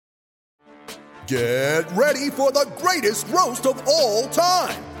Get ready for the greatest roast of all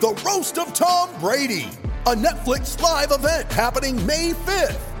time, the Roast of Tom Brady, a Netflix live event happening May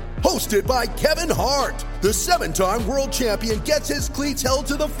 5th. Hosted by Kevin Hart, the 7-time world champion gets his cleats held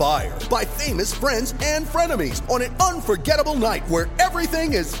to the fire by famous friends and frenemies on an unforgettable night where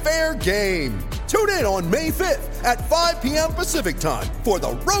everything is fair game. Tune in on May 5th at 5 p.m. Pacific time for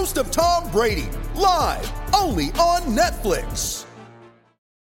the Roast of Tom Brady, live only on Netflix.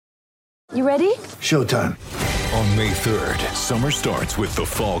 You ready? Showtime. On May 3rd, summer starts with The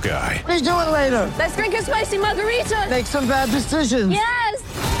Fall Guy. Let's do it later. Let's drink a spicy margarita. Make some bad decisions. Yes!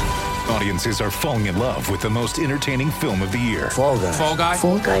 Audiences are falling in love with the most entertaining film of the year. Fall Guy. Fall Guy?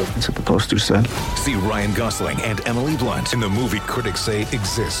 Fall guy. That's what the poster said. See Ryan Gosling and Emily Blunt in the movie critics say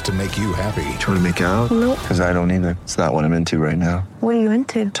exists to make you happy. Trying to make it out? Nope. Because I don't either. It's not what I'm into right now. What are you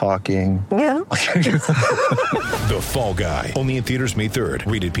into? Talking. Yeah. The Fall Guy. Only in theaters May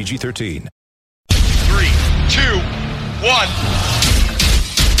 3rd. Rated PG-13. 3, 2, 1.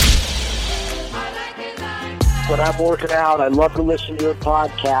 When I'm working out, I love to listen to your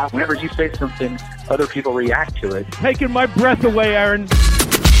podcast. Whenever you say something, other people react to it. Taking my breath away, Aaron.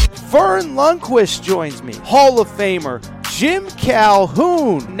 Vern Lundquist joins me. Hall of Famer Jim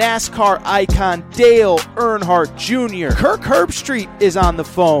Calhoun, NASCAR icon Dale Earnhardt Jr. Kirk Herbstreit is on the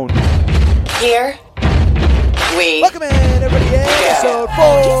phone. Here we Welcome in, everybody, episode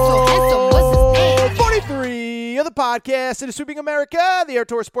 443 of the podcast. It is Sweeping America, the Air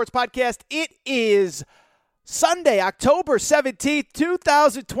Tour Sports Podcast. It is Sunday, October 17th,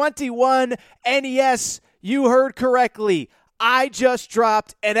 2021. And yes, you heard correctly. I just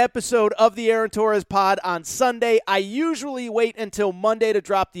dropped an episode of the Aaron Torres pod on Sunday. I usually wait until Monday to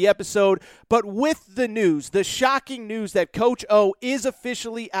drop the episode, but with the news, the shocking news that Coach O is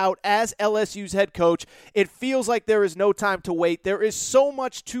officially out as LSU's head coach, it feels like there is no time to wait. There is so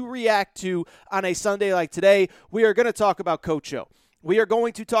much to react to on a Sunday like today. We are going to talk about Coach O. We are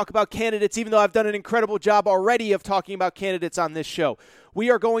going to talk about candidates, even though I've done an incredible job already of talking about candidates on this show.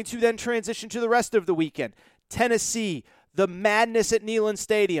 We are going to then transition to the rest of the weekend. Tennessee, the madness at Neyland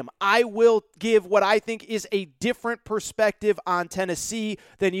Stadium. I will give what I think is a different perspective on Tennessee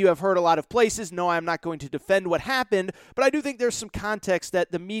than you have heard a lot of places. No, I'm not going to defend what happened, but I do think there's some context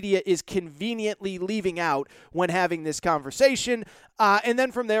that the media is conveniently leaving out when having this conversation. And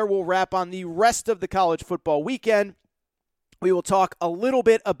then from there, we'll wrap on the rest of the college football weekend. We will talk a little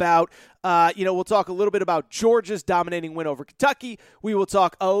bit about, Georgia's dominating win over Kentucky. We will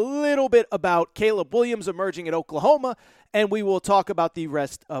talk a little bit about Caleb Williams emerging at Oklahoma, and we will talk about the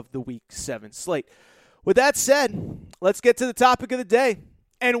rest of the Week 7 slate. With that said, let's get to the topic of the day.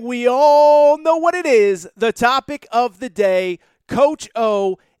 And we all know what it is. The topic of the day, Coach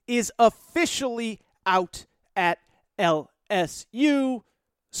O is officially out at LSU,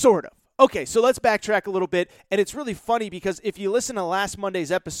 sort of. Okay, so let's backtrack a little bit, and it's really funny because if you listen to last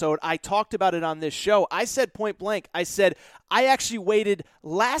Monday's episode, I talked about it on this show. I said point blank, I actually waited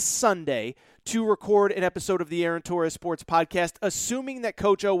last Sunday to record an episode of the Aaron Torres Sports Podcast, assuming that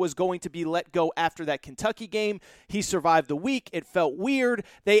Coach O was going to be let go after that Kentucky game. He survived the week. It felt weird.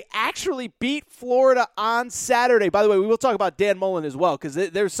 They actually beat Florida on Saturday. By the way, we will talk about Dan Mullen as well because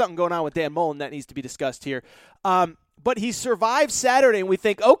there's something going on with Dan Mullen that needs to be discussed here. But he survived Saturday, and we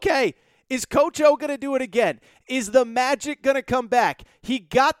think, okay, is Coach O going to do it again? Is the magic going to come back? He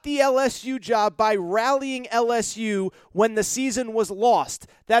got the LSU job by rallying LSU when the season was lost.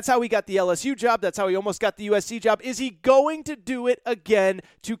 That's how he got the LSU job. That's how he almost got the USC job. Is he going to do it again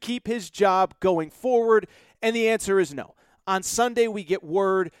to keep his job going forward? And the answer is no. On Sunday, we get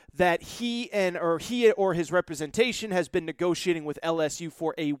word that he or his representation has been negotiating with LSU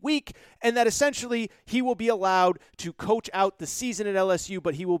for a week, and that essentially he will be allowed to coach out the season at LSU,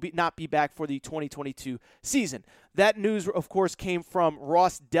 but he will not be back for the 2022 season. That news, of course, came from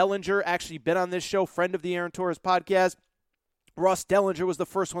Ross Dellinger, actually been on this show, friend of the Aaron Torres podcast. Ross Dellinger was the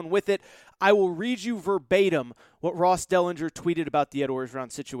first one with it. I will read you verbatim what Ross Dellinger tweeted about the Ed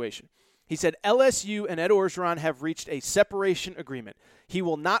Orgeron situation. He said, LSU and Ed Orgeron have reached a separation agreement. He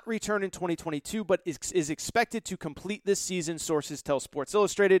will not return in 2022, but is expected to complete this season, sources tell Sports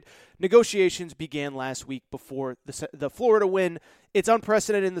Illustrated. Negotiations began last week before the Florida win. It's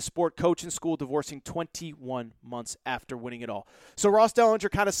unprecedented in the sport, coach and school divorcing 21 months after winning it all. So Ross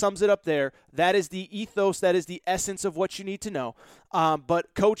Dellinger kind of sums it up there. That is the ethos. That is the essence of what you need to know.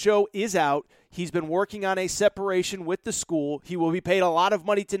 But Coach O is out. He's been working on a separation with the school. He will be paid a lot of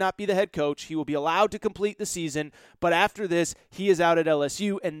money to not be the head coach. He will be allowed to complete the season. But after this, he is out at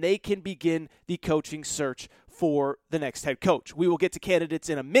LSU, and they can begin the coaching search for the next head coach. We will get to candidates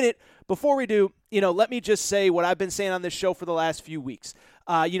in a minute. Before we do, let me just say what I've been saying on this show for the last few weeks.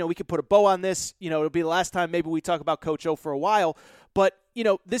 We could put a bow on this. It'll be the last time maybe we talk about Coach O for a while. But,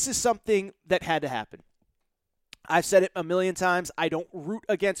 this is something that had to happen. I've said it a million times. I don't root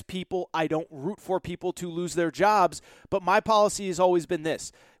against people. I don't root for people to lose their jobs. But my policy has always been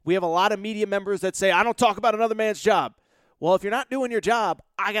this. We have a lot of media members that say, I don't talk about another man's job. Well, if you're not doing your job,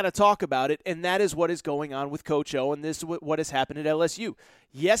 I got to talk about it, and that is what is going on with Coach O, and this is what has happened at LSU.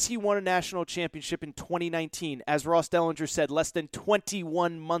 Yes, he won a national championship in 2019, as Ross Dellinger said, less than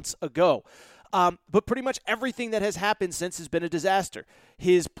 21 months ago. But pretty much everything that has happened since has been a disaster.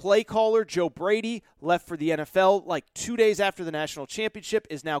 His play caller, Joe Brady, left for the NFL like 2 days after the national championship,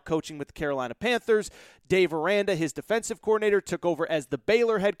 is now coaching with the Carolina Panthers. Dave Aranda, his defensive coordinator, took over as the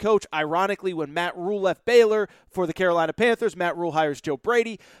Baylor head coach. Ironically, when Matt Rule left Baylor for the Carolina Panthers, Matt Rule hires Joe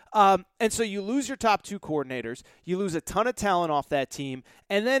Brady. And so you lose your top two coordinators. You lose a ton of talent off that team.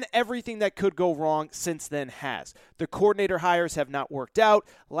 And then everything that could go wrong since then has. The coordinator hires have not worked out.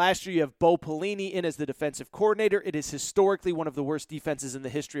 Last year you have Bo Pelini in as the defensive coordinator. It is historically one of the worst defenses in the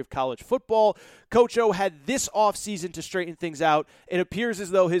history of college football. Coach O had this offseason to straighten things out. It appears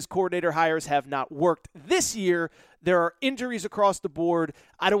as though his coordinator hires have not worked this year. There are injuries across the board.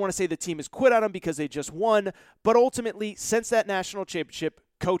 I don't want to say the team has quit on him because they just won, but ultimately, since that national championship,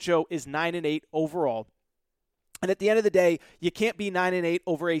 Coach O is 9-8 overall. And at the end of the day, you can't be 9-8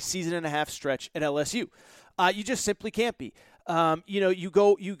 over a season-and-a-half stretch at LSU. You just simply can't be. You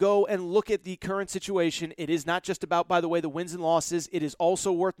go and look at the current situation. It is not just about, by the way, the wins and losses. It is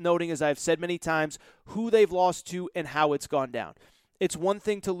also worth noting, as I've said many times, who they've lost to and how it's gone down. It's one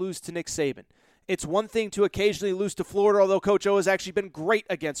thing to lose to Nick Saban. It's one thing to occasionally lose to Florida, although Coach O has actually been great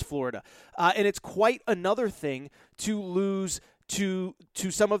against Florida. And it's quite another thing to lose to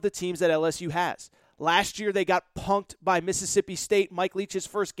some of the teams that LSU has. Last year, they got punked by Mississippi State. Mike Leach's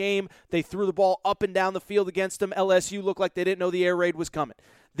first game, they threw the ball up and down the field against them. LSU looked like they didn't know the air raid was coming.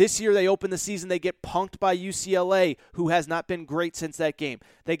 This year, they open the season, they get punked by UCLA, who has not been great since that game.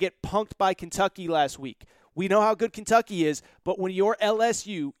 They get punked by Kentucky last week. We know how good Kentucky is, but when you're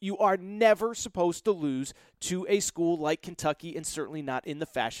LSU, you are never supposed to lose to a school like Kentucky, and certainly not in the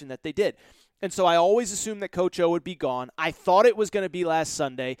fashion that they did. And so I always assumed that Coach O would be gone. I thought it was going to be last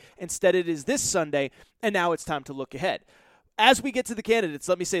Sunday. Instead, it is this Sunday, and now it's time to look ahead. As we get to the candidates,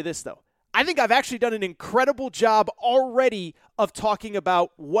 let me say this, though. I think I've actually done an incredible job already of talking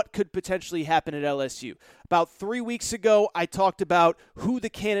about what could potentially happen at LSU. About 3 weeks ago, I talked about who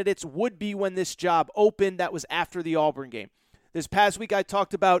the candidates would be when this job opened. That was after the Auburn game. This past week, I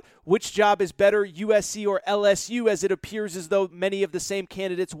talked about which job is better, USC or LSU, as it appears as though many of the same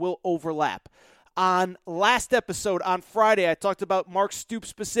candidates will overlap. On last episode, on Friday, I talked about Mark Stoops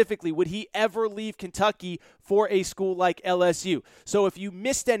specifically. Would he ever leave Kentucky for a school like LSU? So if you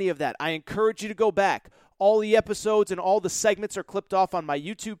missed any of that, I encourage you to go back. All the episodes and all the segments are clipped off on my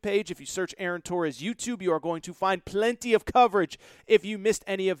YouTube page. If you search Aaron Torres YouTube, you are going to find plenty of coverage if you missed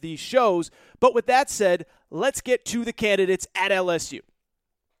any of these shows. But with that said, let's get to the candidates at LSU.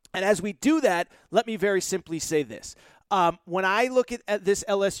 And as we do that, let me very simply say this. When I look at this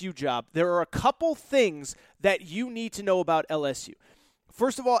LSU job, there are a couple things that you need to know about LSU.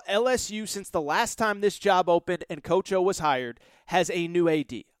 First of all, LSU, since the last time this job opened and Coach O was hired, has a new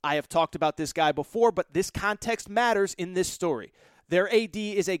AD. I have talked about this guy before, but this context matters in this story. Their AD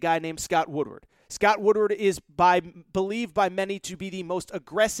is a guy named Scott Woodward. Scott Woodward is believed by many to be the most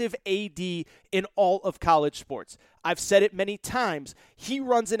aggressive AD in all of college sports. I've said it many times. He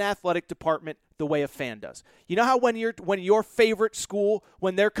runs an athletic department the way a fan does. You know how when your favorite school,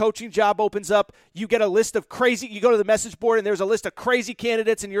 when their coaching job opens up, you get a list of crazy, you go to the message board and there's a list of crazy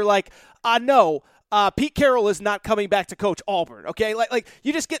candidates and you're like, no, Pete Carroll is not coming back to coach Auburn, okay? Like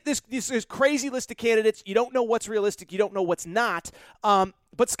you just get this crazy list of candidates. You don't know what's realistic. You don't know what's not.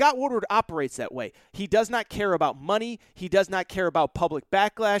 But Scott Woodward operates that way. He does not care about money. He does not care about public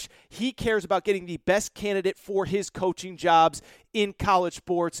backlash. He cares about getting the best candidate for his coaching jobs in college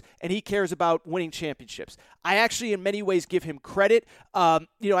sports, and he cares about winning championships. I actually, in many ways, give him credit. I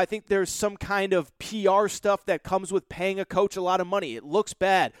think there's some kind of PR stuff that comes with paying a coach a lot of money. It looks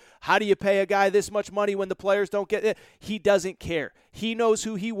bad. How do you pay a guy this much money when the players don't get it? He doesn't care. He knows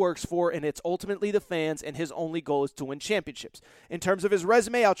who he works for, and it's ultimately the fans, and his only goal is to win championships. In terms of his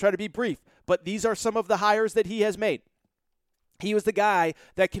resume, I'll try to be brief, but these are some of the hires that he has made. He was the guy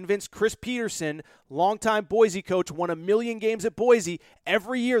that convinced Chris Peterson, longtime Boise coach, won 1 million games at Boise.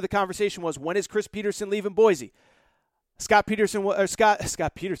 Every year the conversation was, when is Chris Peterson leaving Boise? Scott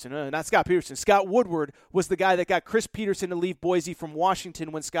Woodward was the guy that got Chris Peterson to leave Boise from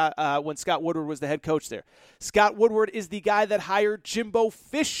Washington when Scott Woodward was the head coach there. Scott Woodward is the guy that hired Jimbo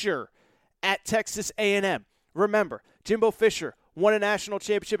Fisher at Texas A&M. Remember, Jimbo Fisher won a national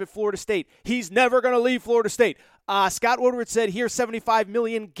championship at Florida State. He's never going to leave Florida State. Scott Woodward said, here's $75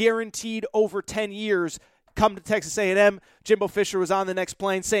 million guaranteed over 10 years. Come to Texas A&M. Jimbo Fisher was on the next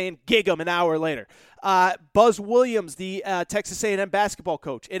plane saying, gig him an hour later. Buzz Williams, the Texas A&M basketball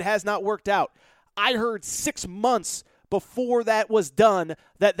coach. It has not worked out. I heard 6 months before that was done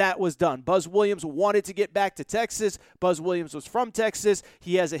that was done. Buzz Williams wanted to get back to Texas. Buzz Williams was from Texas.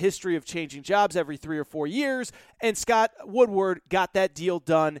 He has a history of changing jobs every 3 or 4 years, and Scott Woodward got that deal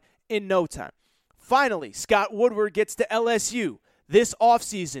done in no time. Finally, Scott Woodward gets to LSU this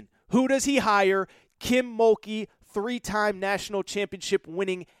offseason. Who does he hire? Kim Mulkey, 3-time national championship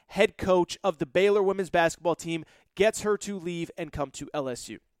winning head coach of the Baylor women's basketball team, gets her to leave and come to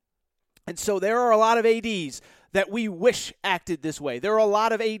LSU. And so there are a lot of ADs that we wish acted this way. There are a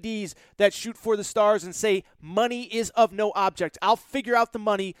lot of ADs that shoot for the stars and say, money is of no object. I'll figure out the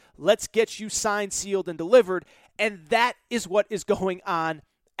money. Let's get you signed, sealed, and delivered. And that is what is going on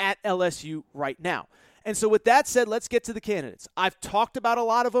at LSU right now. And so with that said, let's get to the candidates. I've talked about a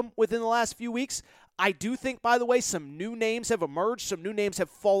lot of them within the last few weeks. I do think, by the way, some new names have emerged. Some new names have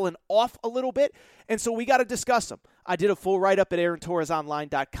fallen off a little bit, and so we got to discuss them. I did a full write-up at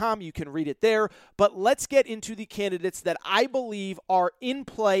AaronTorresOnline.com. You can read it there. But let's get into the candidates that I believe are in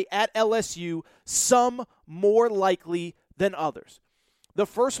play at LSU, some more likely than others. The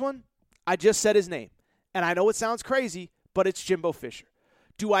first one, I just said his name, and I know it sounds crazy, but it's Jimbo Fisher.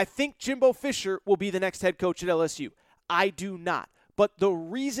 Do I think Jimbo Fisher will be the next head coach at LSU? I do not. But the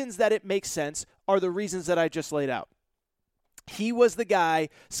reasons that it makes sense are the reasons that I just laid out. He was the guy,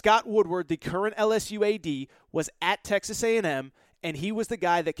 Scott Woodward, the current LSU AD, was at Texas A&M, and he was the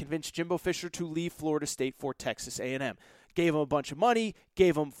guy that convinced Jimbo Fisher to leave Florida State for Texas A&M. Gave him a bunch of money,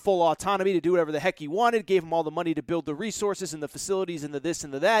 gave him full autonomy to do whatever the heck he wanted, gave him all the money to build the resources and the facilities and the this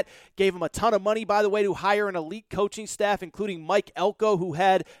and the that, gave him a ton of money, by the way, to hire an elite coaching staff, including Mike Elko, who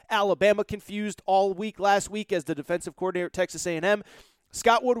had Alabama confused all week last week as the defensive coordinator at Texas A&M.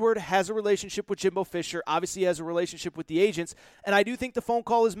 Scott Woodward has a relationship with Jimbo Fisher, obviously has a relationship with the agents, and I do think the phone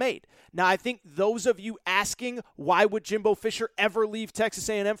call is made. Now, I think those of you asking why would Jimbo Fisher ever leave Texas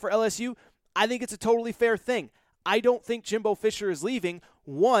A&M for LSU, I think it's a totally fair thing. I don't think Jimbo Fisher is leaving,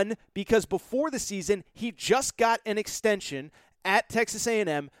 one, because before the season, he just got an extension at Texas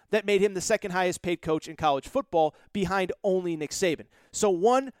A&M that made him the second highest paid coach in college football behind only Nick Saban. So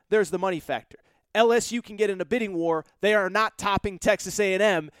one, there's the money factor. LSU can get in a bidding war. They are not topping Texas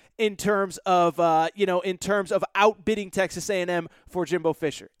A&M in terms of outbidding Texas A&M for Jimbo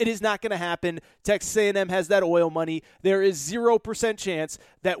Fisher. It is not going to happen. Texas A&M has that oil money. There is 0% chance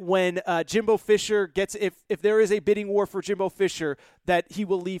that when Jimbo Fisher gets, if there is a bidding war for Jimbo Fisher, that he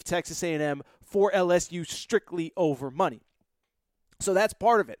will leave Texas A&M for LSU strictly over money. So that's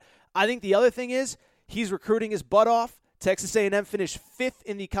part of it. I think the other thing is he's recruiting his butt off. Texas A&M finished 5th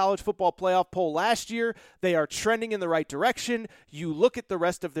in the college football playoff poll last year. They are trending in the right direction. You look at the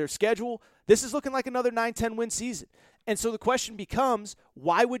rest of their schedule. This is looking like another 9-10 win season. And so the question becomes,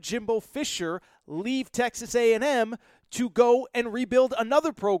 why would Jimbo Fisher leave Texas A&M to go and rebuild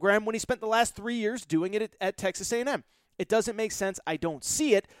another program when he spent the last 3 years doing it at Texas A&M? It doesn't make sense. I don't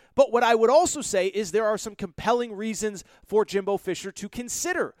see it. But what I would also say is there are some compelling reasons for Jimbo Fisher to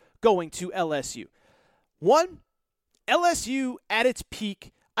consider going to LSU. One, LSU at its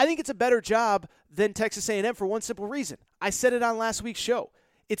peak, I think it's a better job than Texas A&M for one simple reason. I said it on last week's show.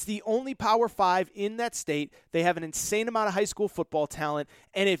 It's the only Power 5 in that state. They have an insane amount of high school football talent,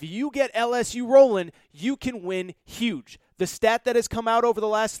 and if you get LSU rolling, you can win huge. The stat that has come out over the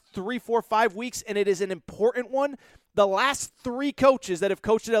last 3, 4, 5 weeks, and it is an important one, the last 3 coaches that have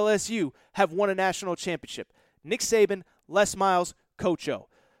coached at LSU have won a national championship. Nick Saban, Les Miles, Coach O.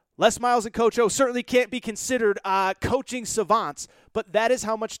 Les Miles and Coach O certainly can't be considered coaching savants, but that is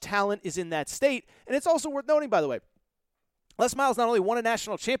how much talent is in that state. And it's also worth noting, by the way, Les Miles not only won a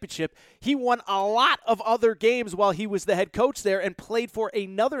national championship, he won a lot of other games while he was the head coach there and played for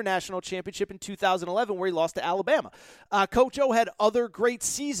another national championship in 2011 where he lost to Alabama. Coach O had other great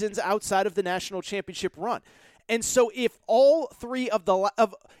seasons outside of the national championship run. And so if all 3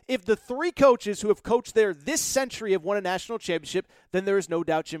 if the 3 coaches who have coached there this century have won a national championship, then there is no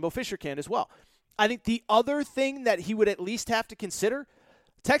doubt Jimbo Fisher can as well. I think the other thing that he would at least have to consider,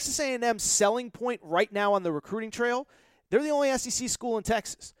 Texas A&M's selling point right now on the recruiting trail, they're the only SEC school in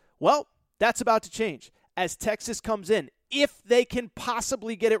Texas. Well, that's about to change as Texas comes in. If they can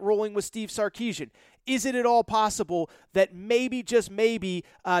possibly get it rolling with Steve Sarkisian, Is it at all possible that maybe, just maybe,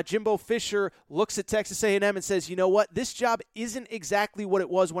 Jimbo Fisher looks at Texas A&M and says, you know what, this job isn't exactly what it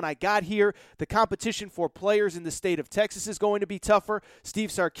was when I got here. The competition for players in the state of Texas is going to be tougher. Steve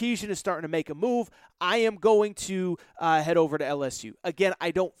Sarkisian is starting to make a move. I am going to head over to LSU. Again,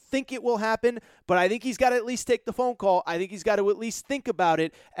 I don't think it will happen, but I think he's got to at least take the phone call. I think he's got to at least think about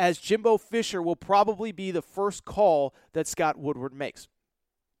it, as Jimbo Fisher will probably be the first call that Scott Woodward makes.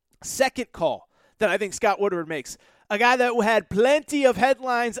 Second call that I think Scott Woodward makes, a guy that had plenty of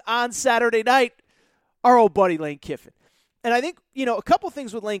headlines on Saturday night, our old buddy Lane Kiffin. And I think, a couple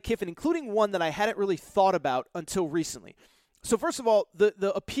things with Lane Kiffin, including one that I hadn't really thought about until recently. So first of all,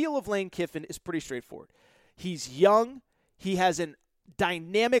 the appeal of Lane Kiffin is pretty straightforward. He's young, he has a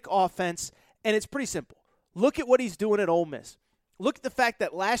dynamic offense, and it's pretty simple. Look at what he's doing at Ole Miss. Look at the fact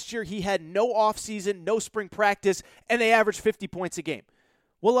that last year he had no offseason, no spring practice, and they averaged 50 points a game.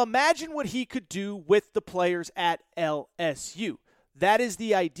 Well, imagine what he could do with the players at LSU. That is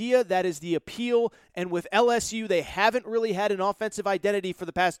the idea. That is the appeal. And with LSU, they haven't really had an offensive identity for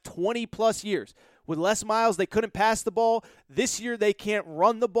the past 20-plus years. With Les Miles, they couldn't pass the ball. This year, they can't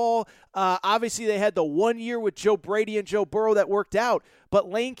run the ball. Obviously, they had the 1 year with Joe Brady and Joe Burrow that worked out. But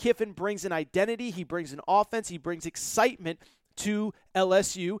Lane Kiffin brings an identity. He brings an offense. He brings excitement to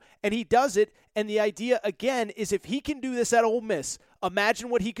LSU, and he does it. And the idea, again, is if he can do this at Ole Miss, imagine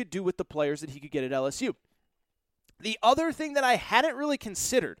what he could do with the players that he could get at LSU. The other thing that I hadn't really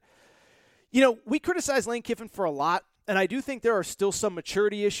considered, we criticize Lane Kiffin for a lot, and I do think there are still some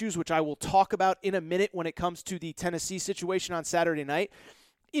maturity issues, which I will talk about in a minute when it comes to the Tennessee situation on Saturday night.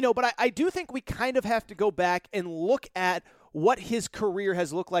 But I do think we kind of have to go back and look at what his career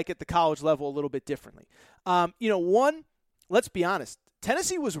has looked like at the college level a little bit differently. One, let's be honest,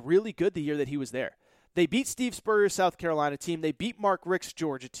 Tennessee was really good the year that he was there. They beat Steve Spurrier's South Carolina team. They beat Mark Richt's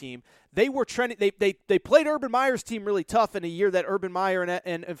Georgia team. They were trending. They played Urban Meyer's team really tough in a year that Urban Meyer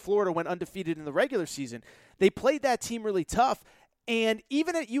and Florida went undefeated in the regular season. They played that team really tough. And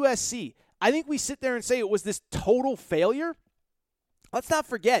even at USC, I think we sit there and say it was this total failure. Let's not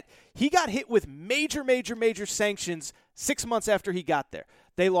forget, he got hit with major sanctions 6 months after he got there.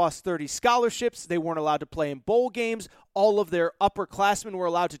 They lost 30 scholarships. They weren't allowed to play in bowl games. All of their upperclassmen were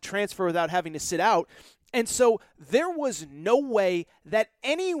allowed to transfer without having to sit out. And so there was no way that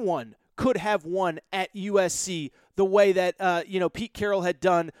anyone could have won at USC the way that Pete Carroll had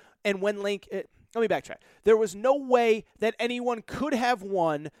done. And when let me backtrack. There was no way that anyone could have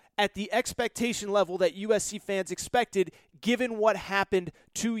won at the expectation level that USC fans expected, given what happened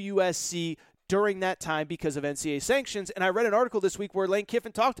to USC during that time because of NCAA sanctions. And I read an article this week where Lane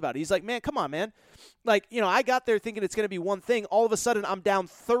Kiffin talked about it. He's like, man, come on, man. I got there thinking it's going to be one thing. All of a sudden, I'm down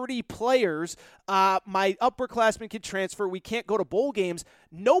 30 players. My upperclassmen can transfer. We can't go to bowl games.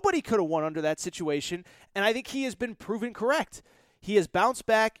 Nobody could have won under that situation. And I think he has been proven correct. He has bounced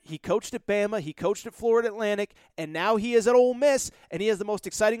back. He coached at Bama. He coached at Florida Atlantic. And now he is at Ole Miss, and he has the most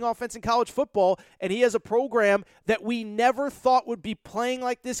exciting offense in college football. And he has a program that we never thought would be playing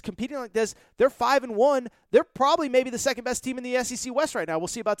like this, competing like this. They're 5-1. They're probably maybe the second best team in the SEC West right now. We'll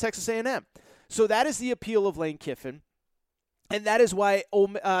see about Texas A&M. So that is the appeal of Lane Kiffin. And that is why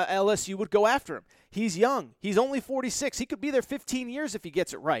LSU would go after him. He's young. He's only 46. He could be there 15 years if he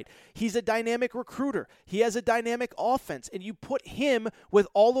gets it right. He's a dynamic recruiter. He has a dynamic offense. And you put him with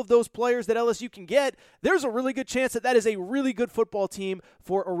all of those players that LSU can get, there's a really good chance that is a really good football team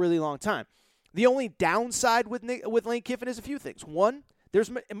for a really long time. The only downside with Lane Kiffin is a few things. One, there's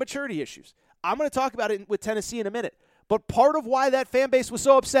maturity issues. I'm going to talk about it with Tennessee in a minute. But part of why that fan base was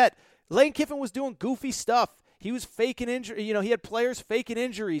so upset, Lane Kiffin was doing goofy stuff. He was faking injury. He had players faking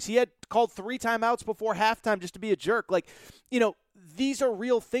injuries. He had called 3 timeouts before halftime just to be a jerk. These are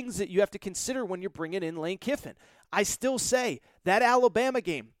real things that you have to consider when you're bringing in Lane Kiffin. I still say that Alabama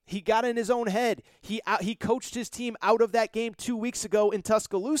game, he got in his own head. He coached his team out of that game 2 weeks ago in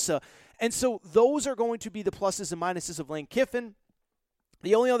Tuscaloosa. And so those are going to be the pluses and minuses of Lane Kiffin.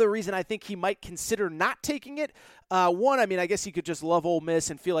 The only other reason I think he might consider not taking it, I guess he could just love Ole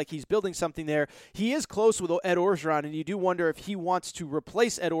Miss and feel like he's building something there. He is close with Ed Orgeron, and you do wonder if he wants to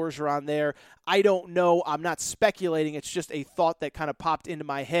replace Ed Orgeron there. I don't know. I'm not speculating. It's just a thought that kind of popped into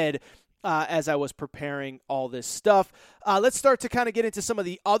my head as I was preparing all this stuff. Let's start to kind of get into some of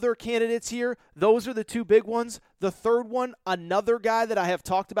the other candidates here. Those are the 2 big ones. The third one, another guy that I have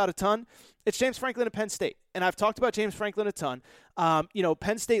talked about a ton, it's James Franklin at Penn State. And I've talked about James Franklin a ton.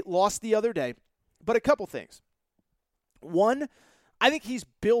 Penn State lost the other day, but a couple things. One, I think he's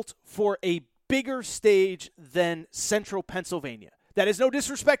built for a bigger stage than Central Pennsylvania. That is no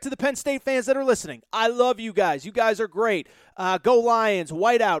disrespect to the Penn State fans that are listening. I love you guys. You guys are great. Go Lions,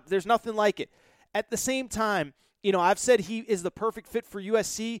 white out. There's nothing like it. At the same time, I've said he is the perfect fit for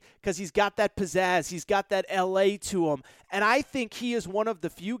USC because he's got that pizzazz. He's got that LA to him. And I think he is one of the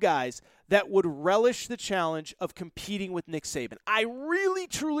few guys that would relish the challenge of competing with Nick Saban. I really,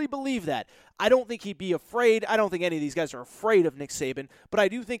 truly believe that. I don't think he'd be afraid. I don't think any of these guys are afraid of Nick Saban, but I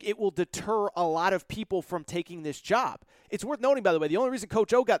do think it will deter a lot of people from taking this job. It's worth noting, by the way, the only reason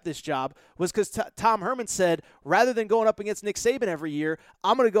Coach O got this job was because Tom Herman said, rather than going up against Nick Saban every year,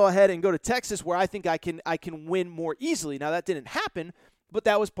 I'm going to go ahead and go to Texas where I think I can win more easily. Now, that didn't happen, but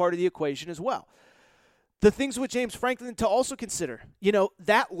that was part of the equation as well. The things with James Franklin to also consider,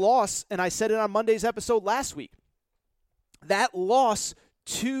 that loss, and I said it on Monday's episode last week, that loss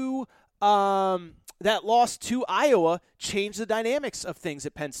to Iowa changed the dynamics of things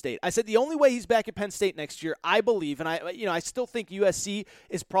at Penn State. I said the only way he's back at Penn State next year, I believe, and I still think USC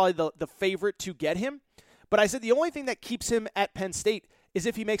is probably the favorite to get him, but I said the only thing that keeps him at Penn State is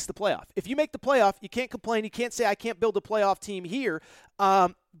if he makes the playoff. If you make the playoff, you can't complain. You can't say I can't build a playoff team here.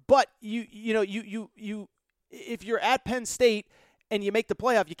 But if you're at Penn State and you make the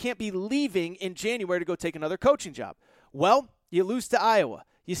playoff, you can't be leaving in January to go take another coaching job. Well, you lose to Iowa.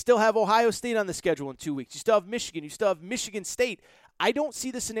 You still have Ohio State on the schedule in 2 weeks. You still have Michigan. You still have Michigan State. I don't see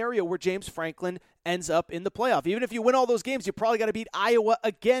the scenario where James Franklin ends up in the playoff. Even if you win all those games, you probably got to beat Iowa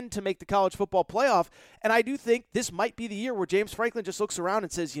again to make the college football playoff. And I do think this might be the year where James Franklin just looks around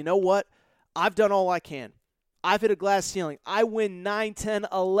and says, you know what? I've done all I can. I've hit a glass ceiling. I win 9, 10,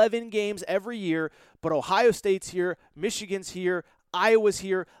 11 games every year, but Ohio State's here, Michigan's here, Iowa's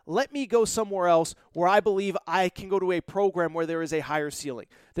here. Let me go somewhere else where I believe I can go to a program where there is a higher ceiling.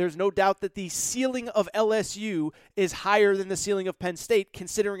 There's no doubt that the ceiling of LSU is higher than the ceiling of Penn State,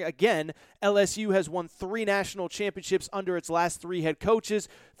 considering, again, LSU has won 3 national championships under its last 3 head coaches,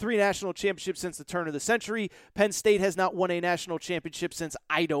 3 national championships since the turn of the century. Penn State has not won a national championship since,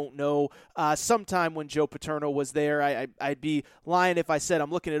 I don't know, sometime when Joe Paterno was there. I'd be lying if I said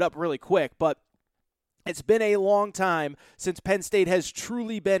I'm looking it up really quick, but it's been a long time since Penn State has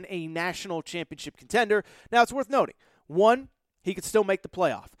truly been a national championship contender. Now, it's worth noting, 1, he could still make the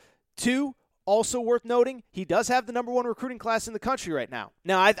playoff. 2, also worth noting, he does have the number 1 recruiting class in the country right now.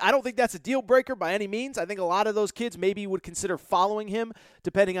 Now, I don't think that's a deal breaker by any means. I think a lot of those kids maybe would consider following him,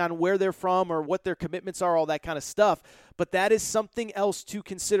 depending on where they're from or what their commitments are, all that kind of stuff. But that is something else to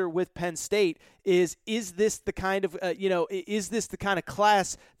consider with Penn State is this the kind of, is this the kind of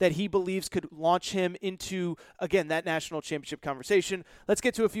class that he believes could launch him into, again, that national championship conversation? Let's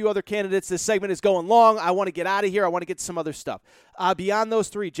get to a few other candidates. This segment is going long. I want to get out of here. I want to get to some other stuff. Beyond those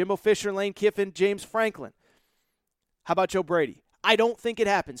 3, Jimbo Fisher, Lane Kiffin, James Franklin. How about Joe Brady? I don't think it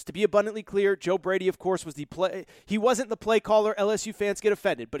happens. To be abundantly clear, Joe Brady, of course, was he wasn't the play caller. LSU fans get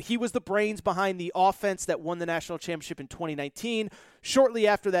offended, but he was the brains behind the offense that won the national championship in 2019. Shortly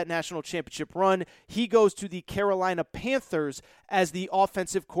after that national championship run, he goes to the Carolina Panthers as the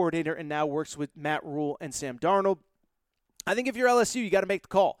offensive coordinator and now works with Matt Rule and Sam Darnold. I think if you're LSU, you got to make the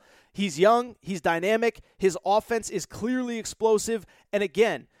call. He's young. He's dynamic. His offense is clearly explosive. And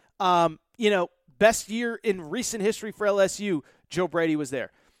again, best year in recent history for LSU, Joe Brady was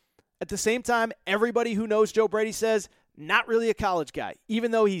there. At the same time, everybody who knows Joe Brady says, not really a college guy.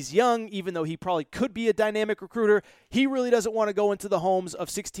 Even though he's young, even though he probably could be a dynamic recruiter, he really doesn't want to go into the homes of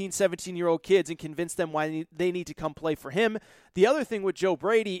 16, 17-year-old kids and convince them why they need to come play for him. The other thing with Joe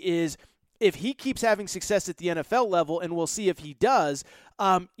Brady is if he keeps having success at the NFL level, and we'll see if he does,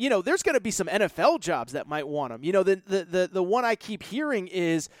 there's going to be some NFL jobs that might want him. The one I keep hearing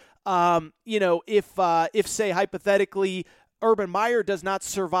is, if say hypothetically Urban Meyer does not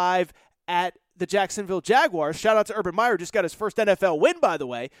survive at the Jacksonville Jaguars, shout out to Urban Meyer, just got his first NFL win, by the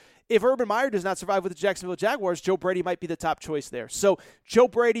way. If Urban Meyer does not survive with the Jacksonville Jaguars, Joe Brady might be the top choice there. So, Joe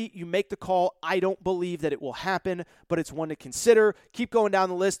Brady, you make the call. I don't believe that it will happen, but it's one to consider. Keep going down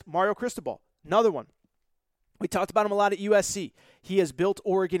the list. Mario Cristobal, another one. We talked about him a lot at USC. He has built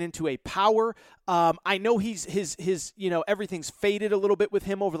Oregon into a power. I know his everything's faded a little bit with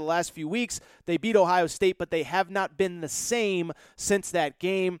him over the last few weeks. They beat Ohio State, but they have not been the same since that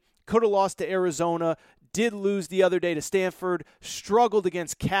game. Could have lost to Arizona. Did lose the other day to Stanford. Struggled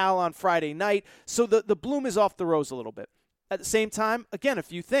against Cal on Friday night. So the bloom is off the rose a little bit. At the same time, again, a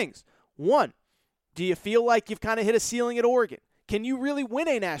few things. 1, do you feel like you've kind of hit a ceiling at Oregon? Can you really win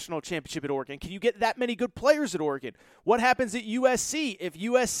a national championship at Oregon? Can you get that many good players at Oregon? What happens at USC if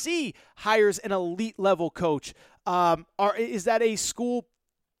USC hires an elite-level coach? Is that a school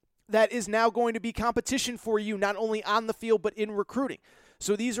that is now going to be competition for you, not only on the field but in recruiting?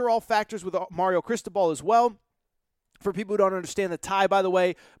 So these are all factors with Mario Cristobal as well. For people who don't understand the tie, by the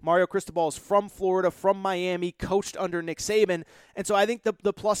way, Mario Cristobal is from Florida, from Miami, coached under Nick Saban. And so I think the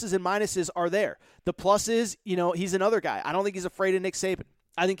pluses and minuses are there. The plus is, he's another guy. I don't think he's afraid of Nick Saban.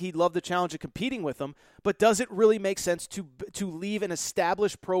 I think he'd love the challenge of competing with him. But does it really make sense to leave an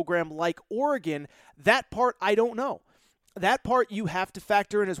established program like Oregon? That part, I don't know. That part you have to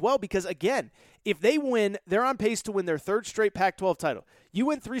factor in as well because, again, if they win, they're on pace to win their third straight Pac-12 title. You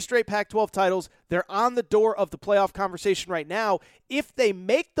win 3 straight Pac-12 titles, they're on the door of the playoff conversation right now. If they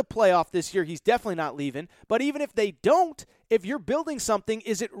make the playoff this year, he's definitely not leaving. But even if they don't, if you're building something,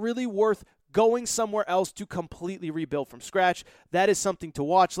 is it really worth going somewhere else to completely rebuild from scratch? That is something to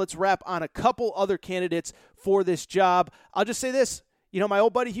watch. Let's wrap on a couple other candidates for this job. I'll just say this. My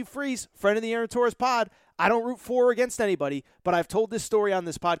old buddy Hugh Freeze, friend of the Aaron Torres pod, I don't root for or against anybody, but I've told this story on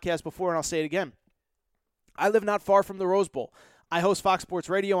this podcast before, and I'll say it again. I live not far from the Rose Bowl. I host Fox Sports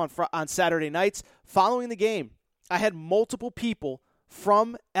Radio on Saturday nights. Following the game, I had multiple people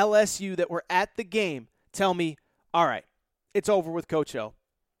from LSU that were at the game tell me, all right, it's over with Coach O.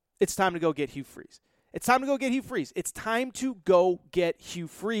 It's time to go get Hugh Freeze. It's time to go get Hugh Freeze. It's time to go get Hugh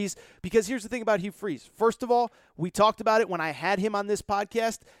Freeze because here's the thing about Hugh Freeze. First of all, we talked about it when I had him on this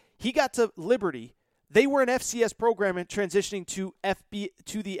podcast. He got to Liberty. They were an FCS program and transitioning to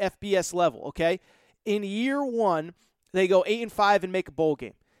the FBS level, okay? In year 1, they go 8-5 and make a bowl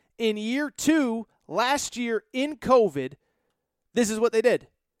game. In year 2, last year in COVID, this is what they did.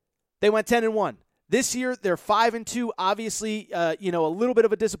 They went 10-1. This year, they're 5-2. Obviously, a little bit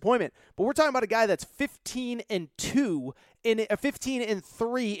of a disappointment. But we're talking about a guy that's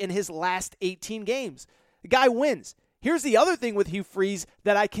 15-3 in his last 18 games. The guy wins. Here's the other thing with Hugh Freeze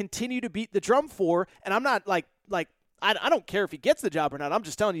that I continue to beat the drum for, and I'm not I don't care if he gets the job or not. I'm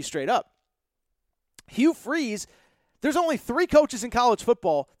just telling you straight up. Hugh Freeze, there's only 3 coaches in college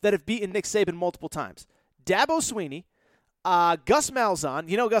football that have beaten Nick Saban multiple times. Dabo Swinney, Gus Malzahn,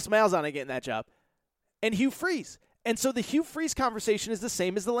 Gus Malzahn ain't getting that job, and Hugh Freeze. And so the Hugh Freeze conversation is the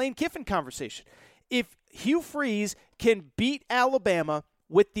same as the Lane Kiffin conversation. If Hugh Freeze can beat Alabama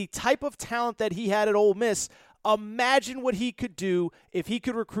with the type of talent that he had at Ole Miss, imagine what he could do if he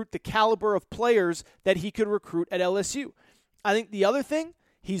could recruit the caliber of players that he could recruit at LSU. I think the other thing,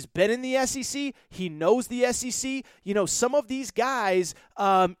 he's been in the SEC. He knows the SEC. Some of these guys,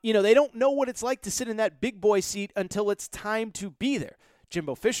 they don't know what it's like to sit in that big boy seat until it's time to be there.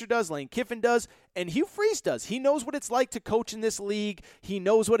 Jimbo Fisher does, Lane Kiffin does, and Hugh Freeze does. He knows what it's like to coach in this league. He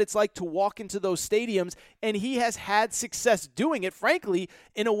knows what it's like to walk into those stadiums, and he has had success doing it, frankly,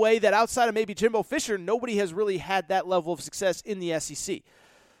 in a way that outside of maybe Jimbo Fisher, nobody has really had that level of success in the SEC.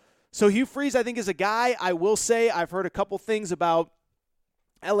 So Hugh Freeze, I think, is a guy. I will say I've heard a couple things about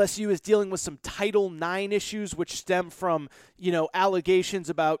LSU is dealing with some Title IX issues, which stem from, allegations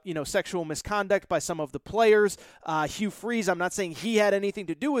about, sexual misconduct by some of the players. Hugh Freeze, I'm not saying he had anything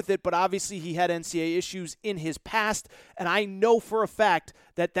to do with it, but obviously he had NCAA issues in his past, and I know for a fact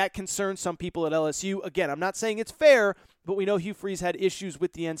that concerns some people at LSU. Again, I'm not saying it's fair, but we know Hugh Freeze had issues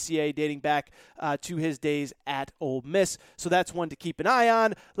with the NCAA dating back to his days at Ole Miss, so that's one to keep an eye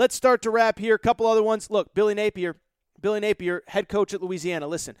on. Let's start to wrap here. A couple other ones. Look, Billy Napier, head coach at Louisiana.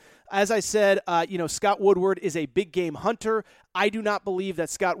 Listen, as I said, Scott Woodward is a big game hunter. I do not believe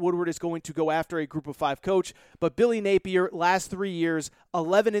that Scott Woodward is going to go after a group of 5 coach, but Billy Napier, last 3 years,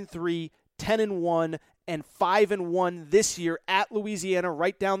 11-3, 10-1, and 5-1 this year at Louisiana,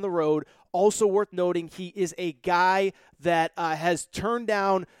 right down the road. Also worth noting, he is a guy that has turned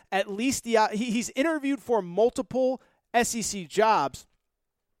down at least he's interviewed for multiple SEC jobs,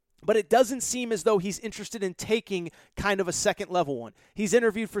 but it doesn't seem as though he's interested in taking kind of a second-level one. He's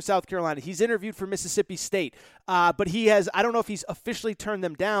interviewed for South Carolina. He's interviewed for Mississippi State. But he has, I don't know if he's officially turned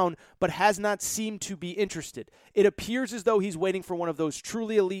them down, but has not seemed to be interested. It appears as though he's waiting for one of those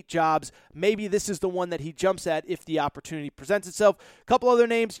truly elite jobs. Maybe this is the one that he jumps at if the opportunity presents itself. A couple other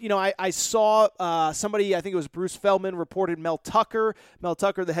names. I saw somebody, I think it was Bruce Feldman, reported Mel Tucker. Mel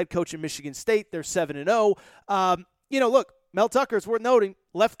Tucker, the head coach at Michigan State. They're 7-0. Look, Mel Tucker, it's worth noting,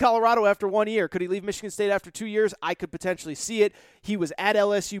 left Colorado after 1 year. Could he leave Michigan State after 2 years? I could potentially see it. He was at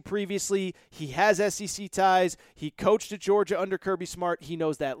LSU previously. He has SEC ties. He coached at Georgia under Kirby Smart. He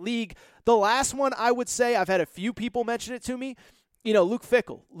knows that league. The last one, I would say, I've had a few people mention it to me. Luke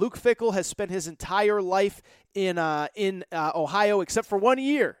Fickell. Luke Fickell has spent his entire life in Ohio except for 1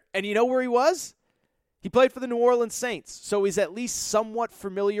 year. And you know where he was? He played for the New Orleans Saints. So he's at least somewhat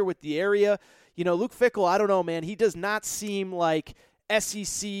familiar with the area. Luke Fickell, I don't know, man. He does not seem like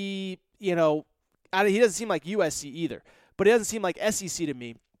SEC, he doesn't seem like USC either. But he doesn't seem like SEC to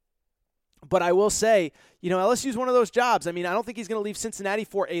me. But I will say, LSU is one of those jobs. I mean, I don't think he's going to leave Cincinnati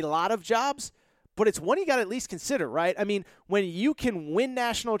for a lot of jobs, but it's one you got to at least consider, right? I mean, when you can win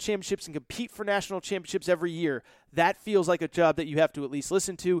national championships and compete for national championships every year, that feels like a job that you have to at least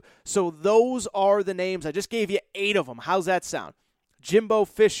listen to. So those are the names. I just gave you 8 of them. How's that sound? Jimbo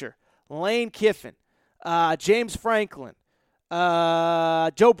Fisher, Lane Kiffin, James Franklin,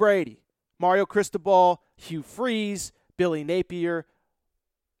 Joe Brady, Mario Cristobal, Hugh Freeze, Billy Napier,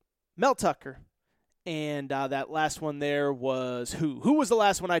 Mel Tucker, and that last one there was who? Who was the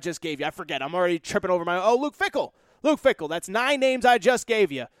last one I just gave you? I forget. I'm already tripping over my – Luke Fickell. Luke Fickell. That's 9 names I just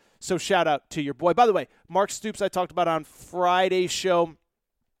gave you. So shout out to your boy. By the way, Mark Stoops I talked about on Friday's show.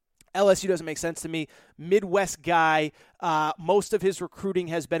 LSU doesn't make sense to me. Midwest guy. Most of his recruiting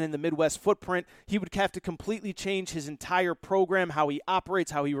has been in the Midwest footprint. He would have to completely change his entire program, how he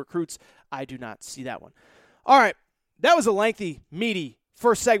operates, how he recruits. I do not see that one. All right. That was a lengthy, meaty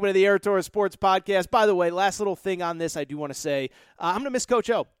first segment of the Aaron Torres Sports Podcast. By the way, last little thing on this I do want to say. I'm going to miss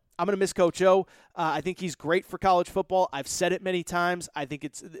Coach O. I think he's great for college football. I've said it many times. I think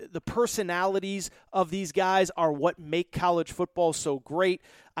it's the personalities of these guys are what make college football so great.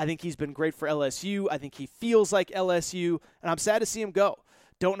 I think he's been great for LSU. I think he feels like LSU, and I'm sad to see him go.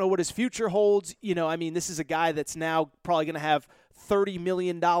 Don't know what his future holds. This is a guy that's now probably going to have $30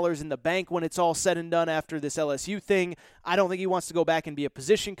 million in the bank when it's all said and done after this LSU thing. I don't think he wants to go back and be a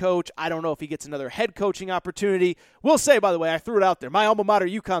position coach. I don't know if he gets another head coaching opportunity. We'll say, by the way, I threw it out there. My alma mater,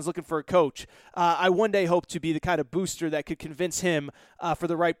 UConn's looking for a coach. I one day hope to be the kind of booster that could convince him for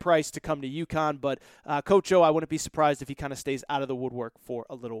the right price to come to UConn. But Coach O, I wouldn't be surprised if he kind of stays out of the woodwork for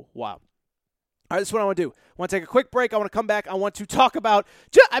a little while. All right, this is what I want to do. I want to take a quick break. I want to come back. I want to talk about,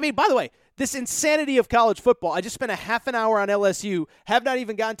 by the way, this insanity of college football. I just spent a half an hour on LSU, have not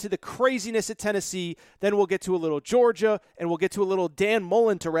even gotten to the craziness at Tennessee. Then we'll get to a little Georgia, and we'll get to a little Dan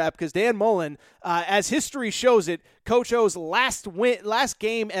Mullen to wrap, because Dan Mullen, as history shows it, Coach O's last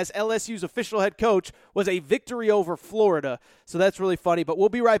game as LSU's official head coach was a victory over Florida. So that's really funny. But we'll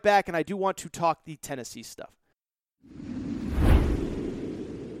be right back, and I do want to talk the Tennessee stuff.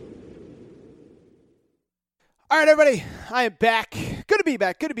 All right, everybody, I am back. Good to be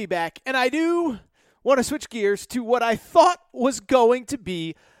back. And I do want to switch gears to what I thought was going to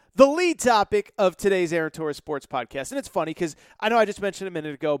be the lead topic of today's Aaron Torres Sports Podcast. And it's funny because I know I just mentioned a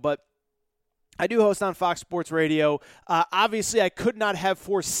minute ago, but I do host on Fox Sports Radio. Obviously, I could not have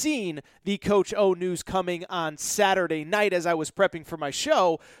foreseen the Coach O news coming on Saturday night as I was prepping for my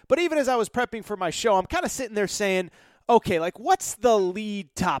show. But even as I was prepping for my show, I'm kind of sitting there saying, okay, what's the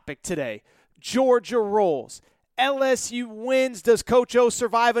lead topic today? Georgia rolls. LSU wins. Does Coach O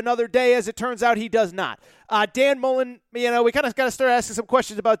survive another day? As it turns out, he does not. Dan Mullen, we kind of got to start asking some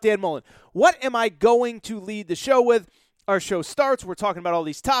questions about Dan Mullen. What am I going to lead the show with? Our show starts. We're talking about all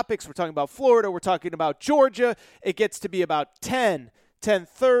these topics. We're talking about Florida. We're talking about Georgia. It gets to be about 10,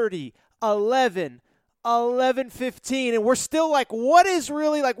 10:30, 11, 11:15, and we're still what is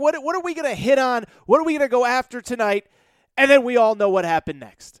really, what are we going to hit on? What are we going to go after tonight? And then we all know what happened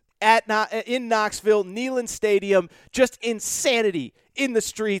next. In Knoxville, Neyland Stadium, just insanity in the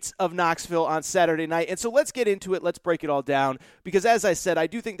streets of Knoxville on Saturday night. And so let's get into it. Let's break it all down. Because as I said, I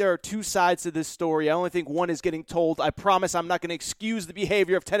do think there are two sides to this story. I only think one is getting told. I promise I'm not going to excuse the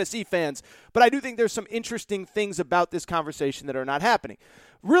behavior of Tennessee fans. But I do think there's some interesting things about this conversation that are not happening.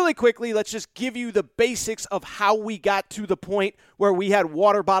 Really quickly, let's just give you the basics of how we got to the point where we had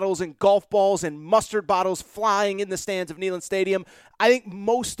water bottles and golf balls and mustard bottles flying in the stands of Neyland Stadium. I think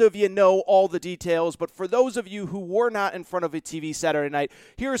most of you know all the details, but for those of you who were not in front of a TV Saturday night,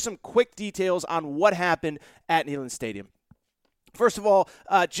 here are some quick details on what happened at Neyland Stadium. First of all,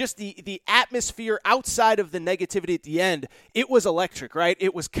 just the atmosphere outside of the negativity at the end, it was electric, right?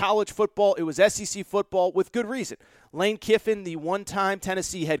 It was college football. It was SEC football with good reason. Lane Kiffin, the one-time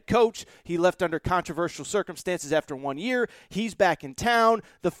Tennessee head coach, he left under controversial circumstances after 1 year. He's back in town.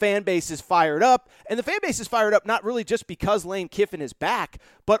 The fan base is fired up. And the fan base is fired up not really just because Lane Kiffin is back,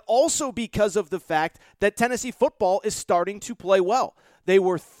 but also because of the fact that Tennessee football is starting to play well. They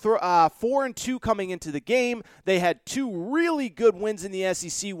were 4-2 coming into the game. They had two really good wins in the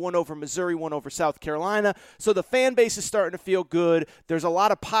SEC, one over Missouri, one over South Carolina. So the fan base is starting to feel good. There's a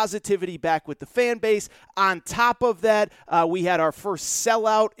lot of positivity back with the fan base. On top of that, we had our first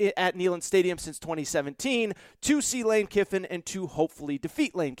sellout at Neyland Stadium since 2017 to see Lane Kiffin and to hopefully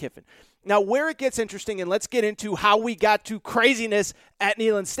defeat Lane Kiffin. Now, where it gets interesting, and let's get into how we got to craziness at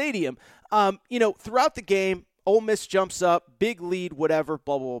Neyland Stadium. Throughout the game, Ole Miss jumps up, big lead, whatever,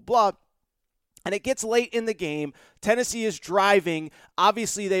 blah, blah, blah, blah. And it gets late in the game. Tennessee is driving.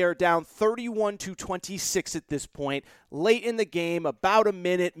 Obviously, they are down 31-26 at this point. late in the game, about a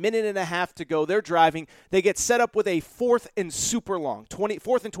minute and a half to go. They're driving. They get set up with a 4th and super long,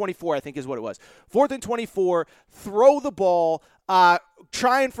 4th and 24, I think is what it was. 4th and 24, throw the ball,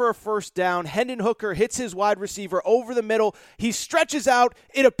 trying for a first down. Hendon Hooker hits his wide receiver over the middle. He stretches out.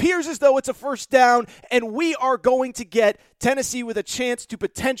 It appears as though it's a first down, and we are going to get Tennessee with a chance to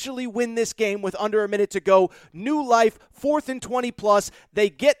potentially win this game with under a minute to go. New life, 4th and 20 plus. They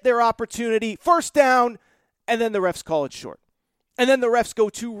get their opportunity. First down, and then the refs call it short. And then the refs go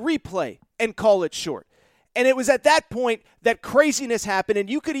to replay and call it short. And it was at that point that craziness happened, and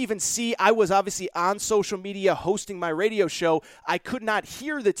you could even see, I was obviously on social media hosting my radio show. I could not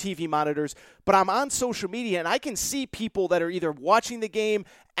hear the TV monitors, but I'm on social media, and I can see people that are either watching the game,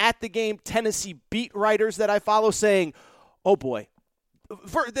 at the game, Tennessee beat writers that I follow saying, oh boy.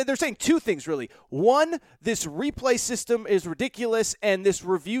 They're saying two things, really. One, this replay system is ridiculous, and this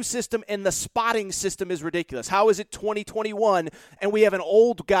review system and the spotting system is ridiculous. How is it 2021, and we have an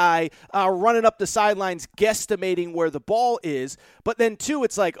old guy running up the sidelines guesstimating where the ball is? But then, two,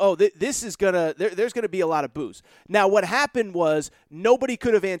 it's like, oh, this is there's going to be a lot of boos. Now, what happened was nobody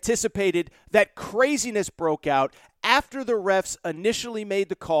could have anticipated that craziness broke out after the refs initially made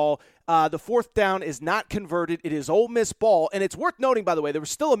the call. The 4th down is not converted. It is Ole Miss ball. And it's worth noting, by the way, there was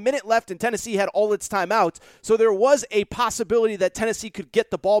still a minute left and Tennessee had all its timeouts. So there was a possibility that Tennessee could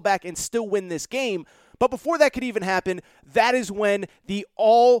get the ball back and still win this game. But before that could even happen, that is when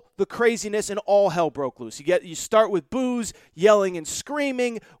all the craziness and all hell broke loose. You start with boos, yelling and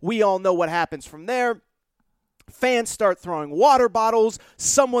screaming. We all know what happens from there. Fans start throwing water bottles.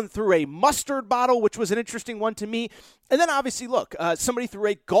 Someone threw a mustard bottle, which was an interesting one to me. And then obviously, look, somebody threw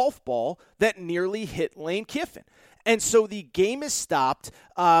a golf ball that nearly hit Lane Kiffin. And so the game is stopped.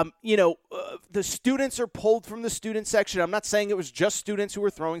 The students are pulled from the student section. I'm not saying it was just students who were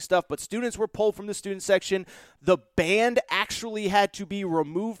throwing stuff, but students were pulled from the student section. The band actually had to be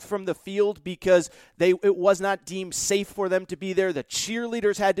removed from the field because it was not deemed safe for them to be there. The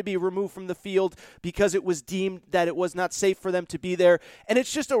cheerleaders had to be removed from the field because it was deemed that it was not safe for them to be there. And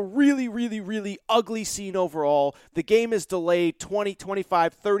it's just a really, really, really ugly scene overall. The game is delayed 20,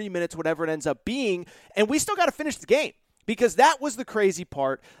 25, 30 minutes, whatever it ends up being, and we still got to finish the game. Because that was the crazy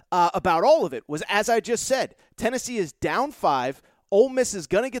part about all of it, was, as I just said, Tennessee is down 5. Ole Miss is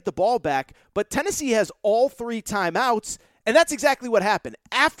going to get the ball back, but Tennessee has all 3 timeouts, and that's exactly what happened.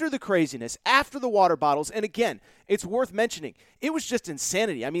 After the craziness, after the water bottles, and again, it's worth mentioning, it was just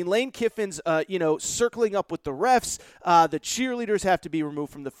insanity. I mean, Lane Kiffin's, circling up with the refs. The cheerleaders have to be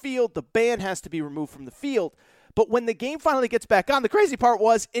removed from the field. The band has to be removed from the field. But when the game finally gets back on, the crazy part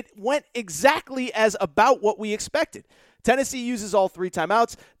was it went exactly as about what we expected. Tennessee uses all 3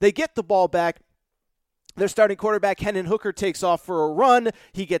 timeouts. They get the ball back. Their starting quarterback, Hendon Hooker, takes off for a run.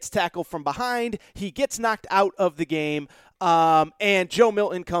 He gets tackled from behind. He gets knocked out of the game. And Joe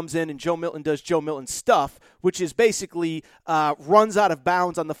Milton comes in, and Joe Milton does Joe Milton stuff, which is basically runs out of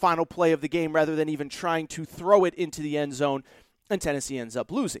bounds on the final play of the game rather than even trying to throw it into the end zone, and Tennessee ends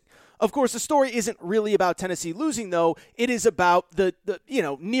up losing. Of course, the story isn't really about Tennessee losing, though. It is about the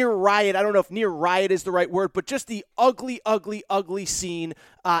near riot. I don't know if near riot is the right word, but just the ugly, ugly, ugly scene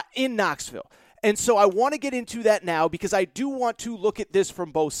in Knoxville. And so I want to get into that now because I do want to look at this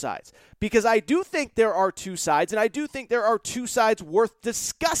from both sides. Because I do think there are 2 sides, and I do think there are 2 sides worth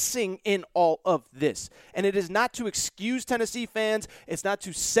discussing in all of this. And it is not to excuse Tennessee fans. It's not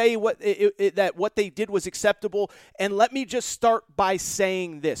to say that what they did was acceptable. And let me just start by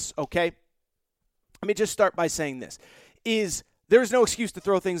saying this, okay? Let me just start by saying this. There's no excuse to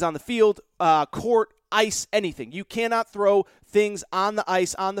throw things on the field, court, ice, anything. You cannot throw things on the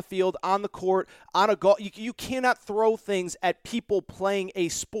ice, on the field, on the court, on a golf. You cannot throw things at people playing a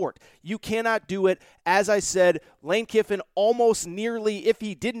sport. You cannot do it. As I said, Lane Kiffin almost nearly, if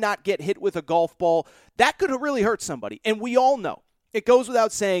he did not get hit with a golf ball, that could have really hurt somebody. And we all know, it goes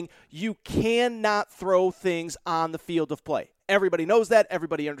without saying, you cannot throw things on the field of play. Everybody knows that.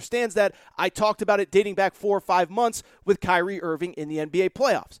 Everybody understands that. I talked about it dating back 4 or 5 months with Kyrie Irving in the NBA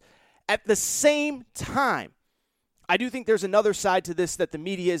playoffs. At the same time, I do think there's another side to this that the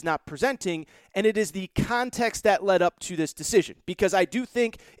media is not presenting, and it is the context that led up to this decision. Because I do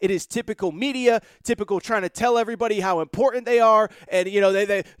think it is typical media, typical trying to tell everybody how important they are, and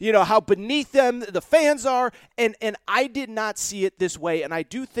they how beneath them the fans are, and I did not see it this way, and I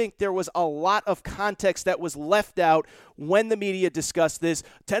do think there was a lot of context that was left out when the media discussed this.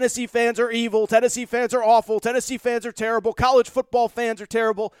 Tennessee fans are evil, Tennessee fans are awful, Tennessee fans are terrible, college football fans are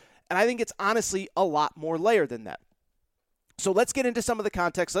terrible, and I think it's honestly a lot more layered than that. So let's get into some of the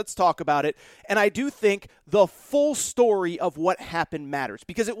context. Let's talk about it. And I do think the full story of what happened matters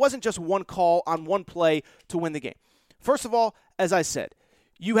because it wasn't just one call on one play to win the game. First of all, as I said,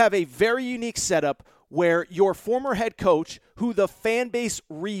 you have a very unique setup where your former head coach, who the fan base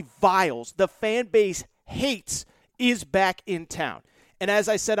reviles, the fan base hates, is back in town. And as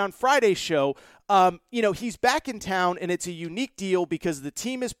I said on Friday's show, he's back in town, and it's a unique deal because the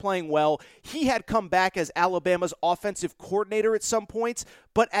team is playing well. He had come back as Alabama's offensive coordinator at some points,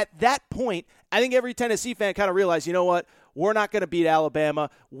 but at that point, I think every Tennessee fan kind of realized, you know what? We're not going to beat Alabama.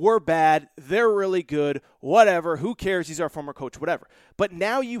 We're bad. They're really good. Whatever. Who cares? He's our former coach. Whatever. But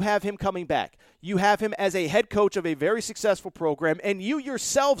now you have him coming back. You have him as a head coach of a very successful program, and you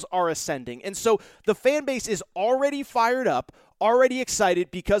yourselves are ascending. And so the fan base is already fired up, already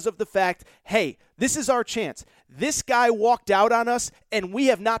excited because of the fact, hey, this is our chance. This guy walked out on us, and we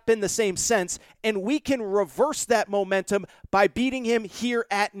have not been the same since, and we can reverse that momentum by beating him here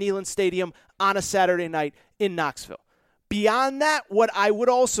at Neyland Stadium on a Saturday night in Knoxville. Beyond that, what I would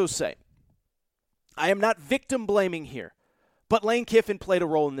also say, I am not victim blaming here, but Lane Kiffin played a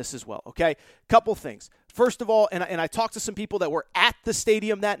role in this as well, okay? Couple things. First of all, and I talked to some people that were at the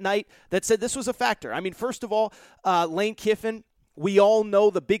stadium that night that said this was a factor. I mean, first of all, Lane Kiffin, we all know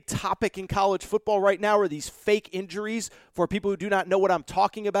the big topic in college football right now are these fake injuries. For people who do not know what I'm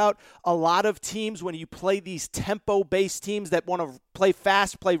talking about, a lot of teams, when you play these tempo-based teams that want to play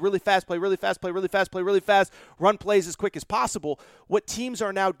fast, play really fast, play really fast, play really fast, play really fast, run plays as quick as possible, what teams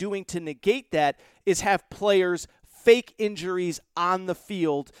are now doing to negate that is have players fake injuries on the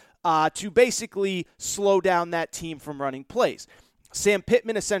field to basically slow down that team from running plays. Sam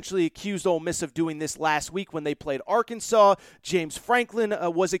Pittman essentially accused Ole Miss of doing this last week when they played Arkansas. James Franklin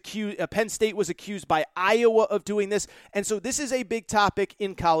was accused. Penn State was accused by Iowa of doing this. And so this is a big topic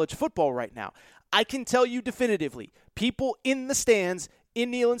in college football right now. I can tell you definitively, people in the stands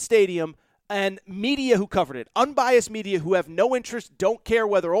in Neyland Stadium and media who covered it, unbiased media who have no interest, don't care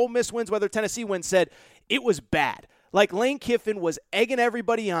whether Ole Miss wins, whether Tennessee wins, said it was bad. Like, Lane Kiffin was egging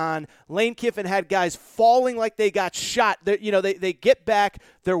everybody on. Lane Kiffin had guys falling like they got shot. They get back,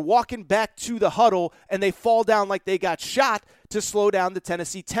 they're walking back to the huddle, and they fall down like they got shot to slow down the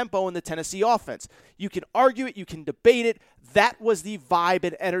Tennessee tempo and the Tennessee offense. You can argue it, you can debate it. That was the vibe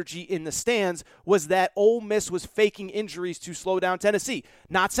and energy in the stands, was that Ole Miss was faking injuries to slow down Tennessee.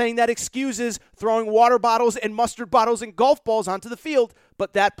 Not saying that excuses throwing water bottles and mustard bottles and golf balls onto the field,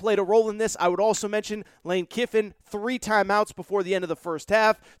 but that played a role in this. I would also mention Lane Kiffin, 3 timeouts before the end of the first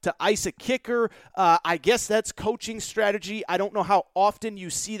half to ice a kicker. I guess that's coaching strategy. I don't know how often you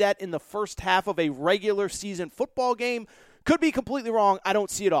see that in the first half of a regular season football game. Could be completely wrong. I don't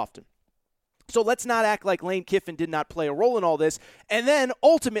see it often. So let's not act like Lane Kiffin did not play a role in all this. And then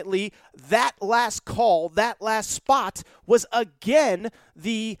ultimately, that last call, that last spot was again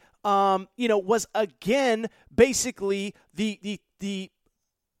basically the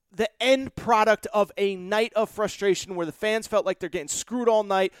end product of a night of frustration where the fans felt like they're getting screwed all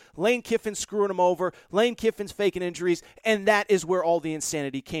night. Lane Kiffin's screwing them over. Lane Kiffin's faking injuries. And that is where all the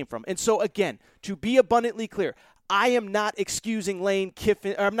insanity came from. And so again, to be abundantly clear, I am not excusing Lane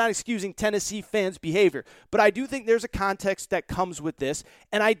Kiffin, or I'm not excusing Tennessee fans' behavior, but I do think there's a context that comes with this,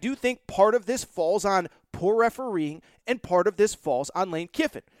 and I do think part of this falls on poor refereeing, and part of this falls on Lane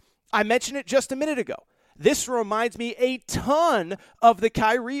Kiffin. I mentioned it just a minute ago. This reminds me a ton of the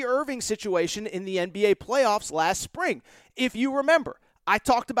Kyrie Irving situation in the NBA playoffs last spring. If you remember, I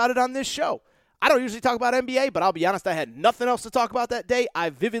talked about it on this show. I don't usually talk about NBA, but I'll be honest, I had nothing else to talk about that day.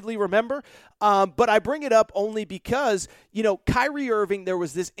 I vividly remember. But I bring it up only because, Kyrie Irving, there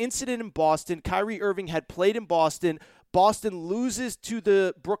was this incident in Boston. Kyrie Irving had played in Boston. Boston loses to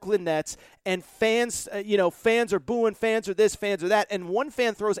the Brooklyn Nets, and fans are booing, fans are this, fans are that. And one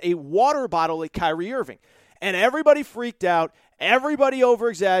fan throws a water bottle at Kyrie Irving. And everybody freaked out. Everybody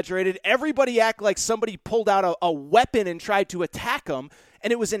over-exaggerated. Everybody acted like somebody pulled out a weapon and tried to attack him.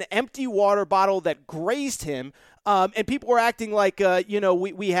 And it was an empty water bottle that grazed him. And people were acting like,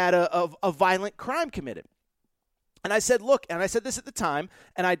 we had a violent crime committed. And I said, look, and I said this at the time,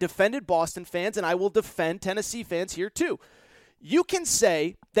 and I defended Boston fans, and I will defend Tennessee fans here too. You can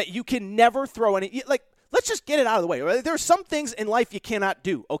say that you can never throw any, let's just get it out of the way. There are some things in life you cannot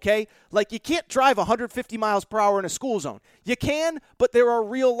do, okay? Like, you can't drive 150 miles per hour in a school zone. You can, but there are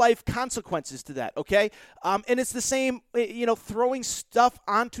real-life consequences to that, okay? And it's the same, throwing stuff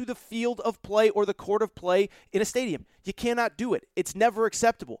onto the field of play or the court of play in a stadium. You cannot do it. It's never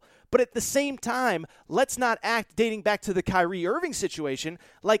acceptable. But at the same time, let's not act, dating back to the Kyrie Irving situation,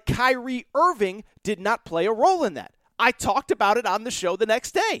 like Kyrie Irving did not play a role in that. I talked about it on the show the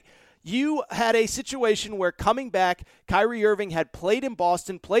next day. You had a situation where coming back, Kyrie Irving had played in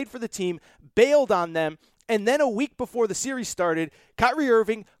Boston, played for the team, bailed on them, and then a week before the series started, Kyrie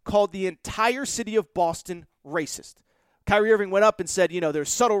Irving called the entire city of Boston racist. Kyrie Irving went up and said, there's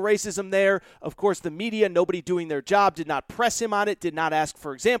subtle racism there. Of course, the media, nobody doing their job, did not press him on it, did not ask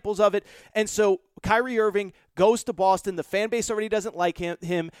for examples of it. And so Kyrie Irving goes to Boston. The fan base already doesn't like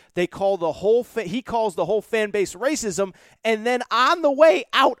him. They call he calls the whole fan base racism. And then on the way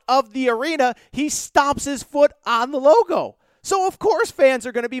out of the arena, he stomps his foot on the logo. So, of course, fans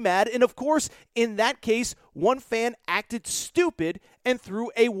are going to be mad. And, of course, in that case, one fan acted stupid and threw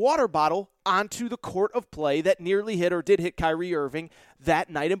a water bottle onto the court of play that nearly hit or did hit Kyrie Irving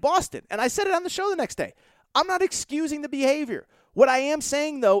that night in Boston. And I said it on the show the next day. I'm not excusing the behavior. What I am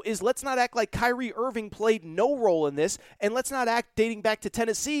saying, though, is let's not act like Kyrie Irving played no role in this, and let's not act, dating back to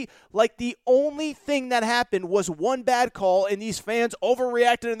Tennessee, like the only thing that happened was one bad call and these fans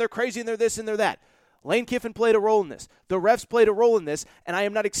overreacted and they're crazy and they're this and they're that. Lane Kiffin played a role in this. The refs played a role in this, and I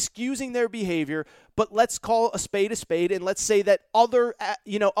am not excusing their behavior, but let's call a spade, and let's say that other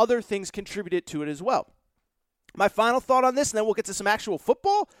things contributed to it as well. My final thought on this, and then we'll get to some actual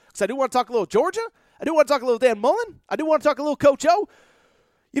football, because I do want to talk a little Georgia. I do want to talk a little Dan Mullen. I do want to talk a little Coach O.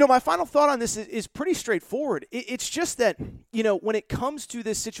 My final thought on this is pretty straightforward. It's just that, when it comes to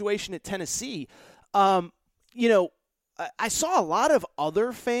this situation at Tennessee, I saw a lot of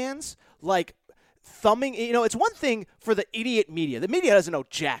other fans, like, thumbing, it's one thing for the idiot media. The media doesn't know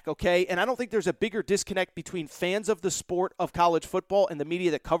jack, okay? And I don't think there's a bigger disconnect between fans of the sport of college football and the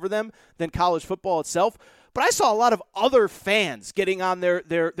media that cover them than college football itself. But I saw a lot of other fans getting on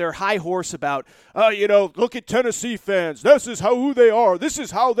their high horse about, look at Tennessee fans. This is who they are. This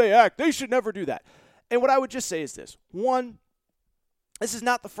is how they act. They should never do that. And what I would just say is this. One, this is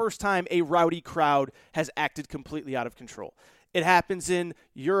not the first time a rowdy crowd has acted completely out of control. It happens in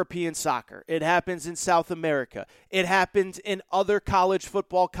European soccer. It happens in South America. It happens in other college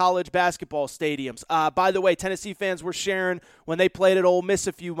football, college basketball stadiums. By the way, Tennessee fans were sharing when they played at Ole Miss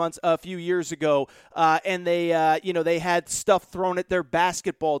a few years ago, and they had stuff thrown at their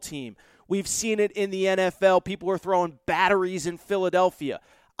basketball team. We've seen it in the NFL. People were throwing batteries in Philadelphia.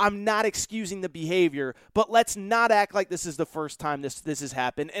 I'm not excusing the behavior, but let's not act like this is the first time this has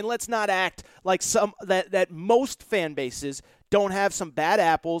happened, and let's not act like that most fan bases don't have some bad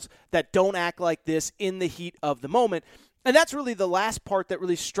apples that don't act like this in the heat of the moment. And that's really the last part that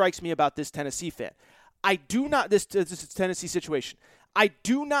really strikes me about this Tennessee fan. This Tennessee situation. I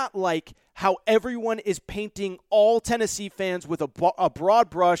do not like how everyone is painting all Tennessee fans with a broad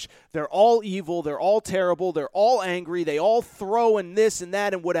brush. They're all evil. They're all terrible. They're all angry. They all throw and this and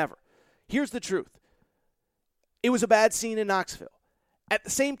that and whatever. Here's the truth. It was a bad scene in Knoxville. At the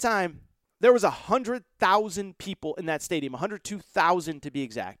same time, there was 100,000 people in that stadium, 102,000 to be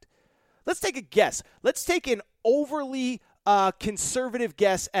exact. Let's take a guess. Let's take an overly conservative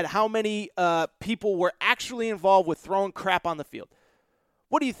guess at how many people were actually involved with throwing crap on the field.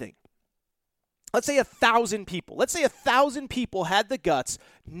 What do you think? Let's say 1,000 people. Let's say 1,000 people had the guts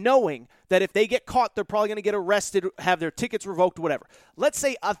knowing that if they get caught, they're probably going to get arrested, have their tickets revoked, whatever. Let's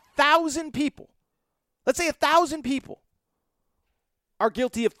say 1,000 people. Let's say 1,000 people are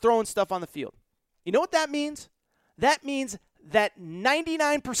guilty of throwing stuff on the field. You know what that means? That means that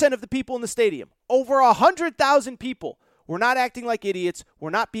 99% of the people in the stadium, over 100,000 people, were not acting like idiots,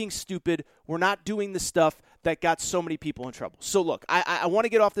 were not being stupid, were not doing the stuff that got so many people in trouble. So look, I want to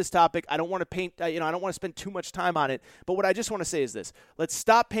get off this topic. I don't want to paint, I don't want to spend too much time on it. But what I just want to say is this. Let's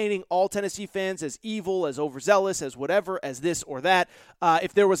stop painting all Tennessee fans as evil, as overzealous, as whatever, as this or that.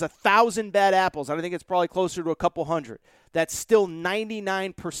 If there was 1,000 bad apples, I think it's probably closer to a couple hundred. That's still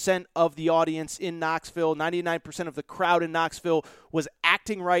 99% of the audience in Knoxville, 99% of the crowd in Knoxville was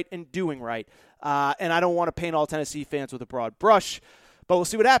acting right and doing right. And I don't want to paint all Tennessee fans with a broad brush. But we'll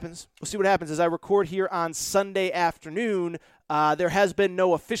see what happens. We'll see what happens. As I record here on Sunday afternoon, there has been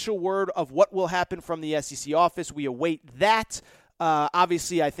no official word of what will happen from the SEC office. We await that.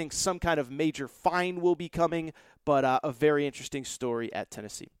 Obviously, I think some kind of major fine will be coming, but a very interesting story at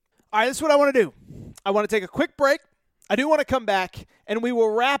Tennessee. All right, this is what I want to do. I want to take a quick break. I do want to come back, and we will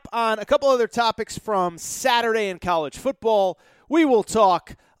wrap on a couple other topics from Saturday in college football. We will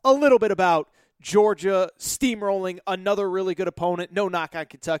talk a little bit about Georgia steamrolling another really good opponent. No knock on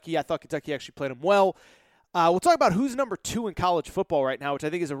Kentucky. I thought Kentucky actually played them well. We'll talk about who's number 2 in college football right now, which I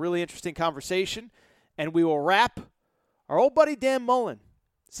think is a really interesting conversation. And we will wrap our old buddy Dan Mullen.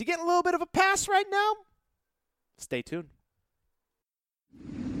 Is he getting a little bit of a pass right now? Stay tuned.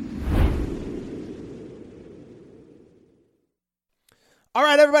 All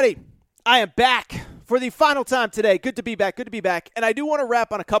right, everybody. I am back for the final time today. Good to be back. Good to be back. And I do want to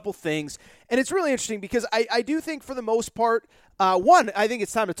wrap on a couple things. And it's really interesting because I do think for the most part, One, I think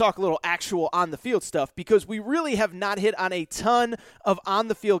it's time to talk a little actual on-the-field stuff because we really have not hit on a ton of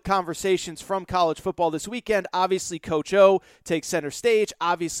on-the-field conversations from college football this weekend. Obviously, Coach O takes center stage.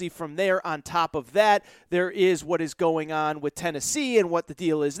 Obviously, from there, on top of that, there is what is going on with Tennessee and what the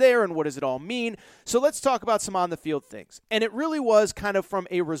deal is there and what does it all mean. So let's talk about some on-the-field things. And it really was kind of from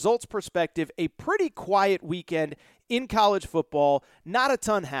a results perspective, a pretty quiet weekend in college football. Not a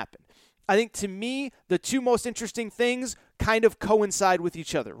ton happened. I think to me, the two most interesting things kind of coincide with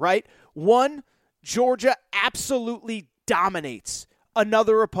each other, right? One, Georgia absolutely dominates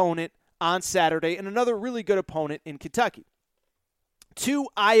another opponent on Saturday and another really good opponent in Kentucky. Two,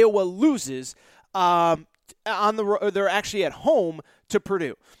 Iowa loses they're actually at home to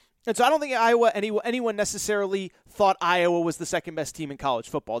Purdue. And so I don't think anyone necessarily thought Iowa was the second best team in college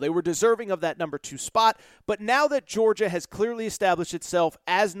football. They were deserving of that number 2 spot. But now that Georgia has clearly established itself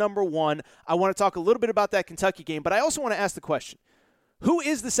as number 1, I want to talk a little bit about that Kentucky game. But I also want to ask the question, who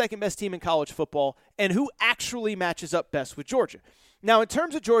is the second best team in college football and who actually matches up best with Georgia? Now, in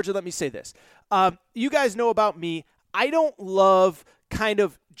terms of Georgia, let me say this. You guys know about me. I don't love kind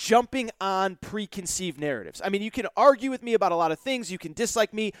of jumping on preconceived narratives. I mean, you can argue with me about a lot of things. You can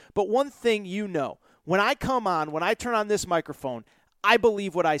dislike me. But one thing you know, when I turn on this microphone, I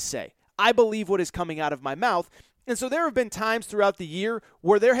believe what I say. I believe what is coming out of my mouth. And so there have been times throughout the year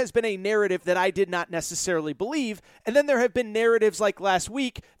where there has been a narrative that I did not necessarily believe. And then there have been narratives like last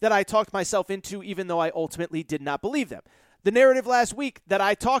week that I talked myself into even though I ultimately did not believe them. The narrative last week that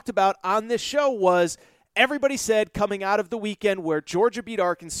I talked about on this show was everybody said coming out of the weekend where Georgia beat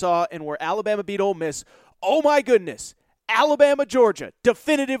Arkansas and where Alabama beat Ole Miss, oh my goodness, Alabama, Georgia,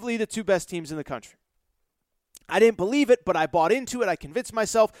 definitively the 2 best teams in the country. I didn't believe it, but I bought into it. I convinced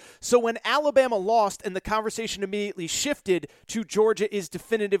myself. So when Alabama lost and the conversation immediately shifted to Georgia is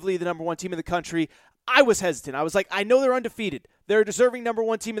definitively the number 1 team in the country, I was hesitant. I was like, I know they're undefeated. They're a deserving number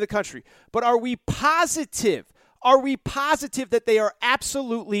 1 team in the country. But are we positive? Are we positive that they are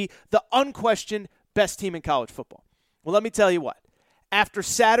absolutely the unquestioned best team in college football? Well, let me tell you what. After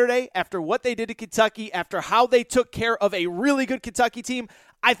Saturday, after what they did to Kentucky, after how they took care of a really good Kentucky team,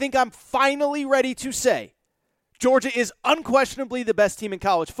 I think I'm finally ready to say Georgia is unquestionably the best team in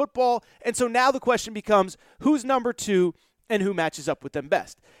college football. And so now the question becomes who's number 2 and who matches up with them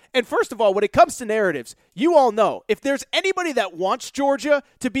best. And first of all, when it comes to narratives, you all know if there's anybody that wants Georgia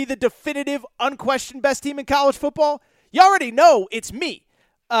to be the definitive, unquestioned best team in college football, you already know it's me.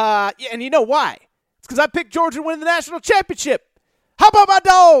 And you know why? It's because I picked Georgia to win the national championship. How about my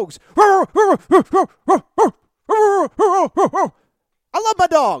dogs? I love my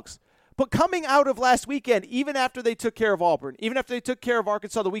dogs. But coming out of last weekend, even after they took care of Auburn, even after they took care of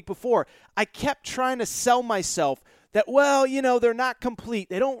Arkansas the week before, I kept trying to sell myself that, well, you know, they're not complete.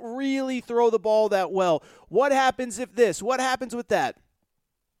 They don't really throw the ball that well. What happens if this? What happens with that?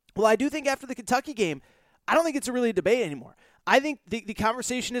 Well, I do think after the Kentucky game, I don't think it's really a debate anymore. I think the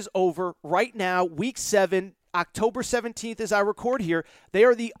conversation is over right now, Week 7, October 17th as I record here. They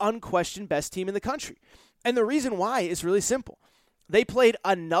are the unquestioned best team in the country. And the reason why is really simple. They played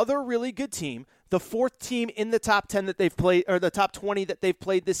another really good team, the 4th team in the top 10 that they've played, or the top 20 that they've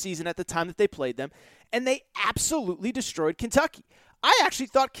played this season at the time that they played them, and they absolutely destroyed Kentucky. I actually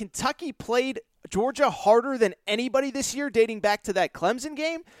thought Kentucky played Georgia harder than anybody this year, dating back to that Clemson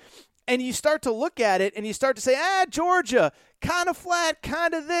game. And you start to look at it and you start to say, Georgia, kind of flat,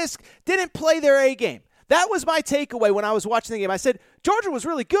 kind of this, didn't play their A game. That was my takeaway when I was watching the game. I said, Georgia was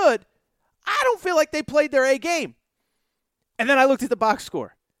really good. I don't feel like they played their A game. And then I looked at the box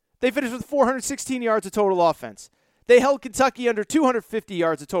score. They finished with 416 yards of total offense. They held Kentucky under 250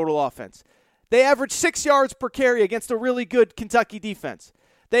 yards of total offense. They averaged 6 yards per carry against a really good Kentucky defense.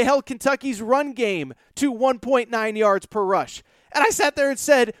 They held Kentucky's run game to 1.9 yards per rush. And I sat there and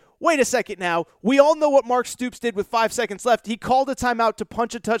said, wait a second now. We all know what Mark Stoops did with 5 seconds left. He called a timeout to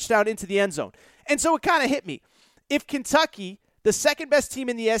punch a touchdown into the end zone. And so it kind of hit me. If Kentucky, the second best team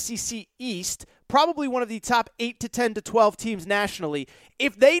in the SEC East, probably one of the top 8 to 10 to 12 teams nationally,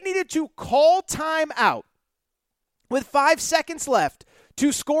 if they needed to call timeout with 5 seconds left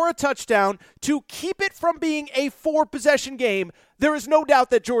to score a touchdown, to keep it from being a 4-possession game, there is no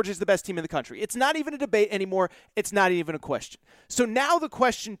doubt that Georgia is the best team in the country. It's not even a debate anymore. It's not even a question. So now the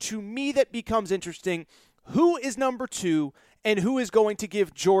question to me that becomes interesting, who is number 2 and who is going to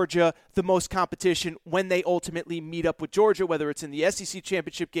give Georgia the most competition when they ultimately meet up with Georgia, whether it's in the SEC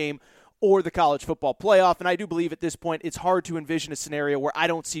championship game or the college football playoff. And I do believe at this point it's hard to envision a scenario where I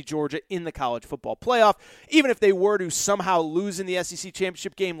don't see Georgia in the college football playoff. Even if they were to somehow lose in the SEC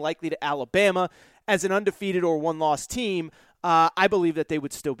championship game, likely to Alabama, as an undefeated or one-loss team, I believe that they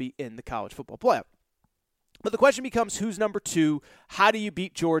would still be in the college football playoff. But the question becomes, who's number 2? How do you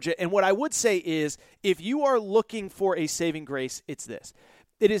beat Georgia? And what I would say is, if you are looking for a saving grace, it's this.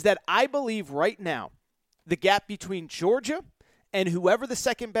 It is that I believe right now the gap between Georgia and whoever the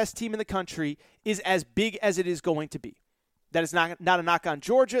second best team in the country is as big as it is going to be. That is not a knock on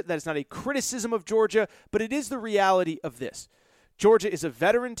Georgia. That is not a criticism of Georgia, but it is the reality of this. Georgia is a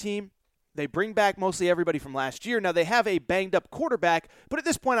veteran team. They bring back mostly everybody from last year. Now, they have a banged-up quarterback, but at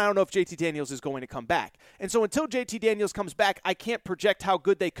this point, I don't know if JT Daniels is going to come back. And so until JT Daniels comes back, I can't project how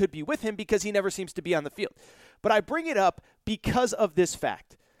good they could be with him because he never seems to be on the field. But I bring it up because of this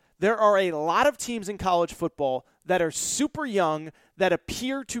fact. There are a lot of teams in college football that are super young that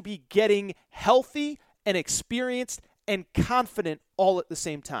appear to be getting healthy and experienced and confident all at the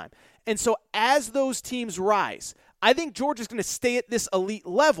same time. And so as those teams rise, I think Georgia's going to stay at this elite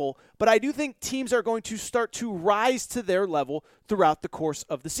level, but I do think teams are going to start to rise to their level throughout the course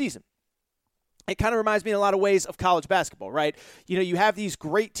of the season. It kind of reminds me in a lot of ways of college basketball, right? You know, you have these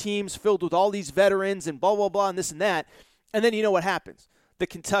great teams filled with all these veterans and blah, blah, blah, and this and that, and then you know what happens. The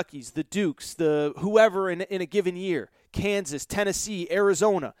Kentuckys, the Dukes, the whoever in a given year, Kansas, Tennessee,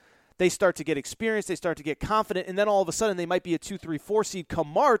 Arizona, they start to get experience, they start to get confident, and then all of a sudden they might be a 2, 3, 4 seed come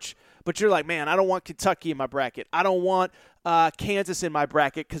March, but you're like, man, I don't want Kentucky in my bracket. I don't want Kansas in my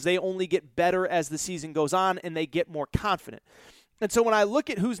bracket because they only get better as the season goes on and they get more confident. And so when I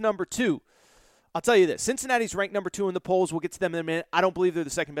look at who's number 2, I'll tell you this. Cincinnati's ranked number 2 in the polls. We'll get to them in a minute. I don't believe they're the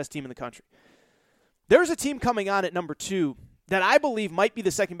second best team in the country. There's a team coming on at number 2 that I believe might be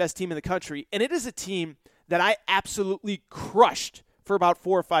the second best team in the country, and it is a team that I absolutely crushed for about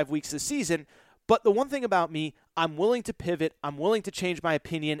 4 or 5 weeks this season. But the one thing about me, I'm willing to pivot. I'm willing to change my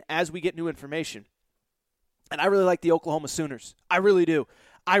opinion as we get new information. And I really like the Oklahoma Sooners. I really do.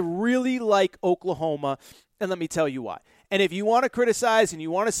 I really like Oklahoma, and let me tell you why. And if you want to criticize and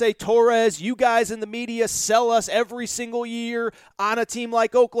you want to say, Torres, you guys in the media sell us every single year on a team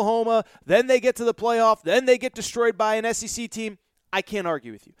like Oklahoma, then they get to the playoff, then they get destroyed by an SEC team, I can't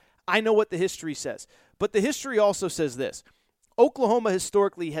argue with you. I know what the history says. But the history also says this. Oklahoma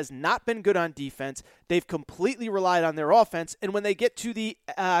historically has not been good on defense. They've completely relied on their offense. And when they get to the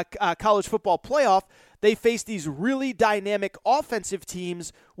college football playoff, they face these really dynamic offensive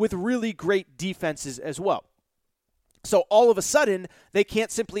teams with really great defenses as well. So all of a sudden, they can't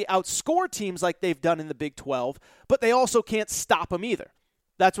simply outscore teams like they've done in the Big 12, but they also can't stop them either.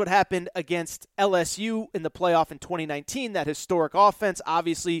 That's what happened against LSU in the playoff in 2019, that historic offense.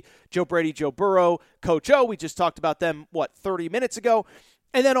 Obviously, Joe Brady, Joe Burrow, Coach O, we just talked about them, 30 minutes ago.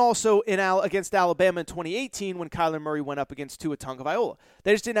 And then also against Alabama in 2018 when Kyler Murray went up against Tua Tagovailoa.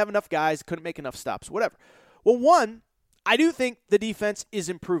 They just didn't have enough guys, couldn't make enough stops, whatever. Well, one, I do think the defense is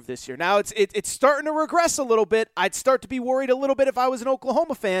improved this year. Now, it's starting to regress a little bit. I'd start to be worried a little bit if I was an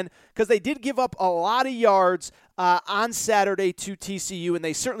Oklahoma fan because they did give up a lot of yards on Saturday to TCU, and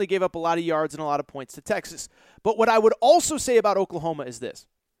they certainly gave up a lot of yards and a lot of points to Texas. But what I would also say about Oklahoma is this.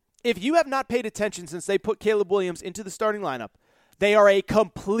 If you have not paid attention since they put Caleb Williams into the starting lineup, they are a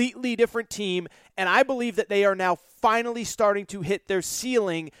completely different team, and I believe that they are now finally starting to hit their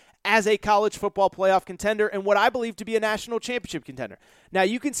ceiling as a college football playoff contender and what I believe to be a national championship contender. Now,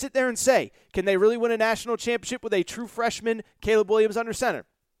 you can sit there and say, can they really win a national championship with a true freshman, Caleb Williams, under center?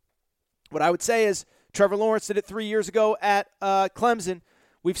 What I would say is Trevor Lawrence did it 3 years ago at Clemson.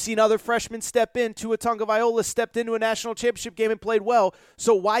 We've seen other freshmen step in. Tua Tagovailoa stepped into a national championship game and played well.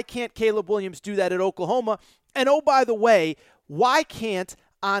 So why can't Caleb Williams do that at Oklahoma? And oh, by the way, why can't,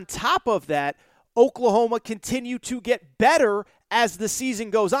 on top of that, Oklahoma continue to get better as the season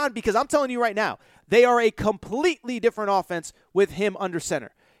goes on? Because I'm telling you right now, they are a completely different offense with him under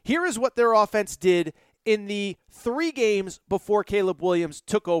center. Here is what their offense did in the 3 games before Caleb Williams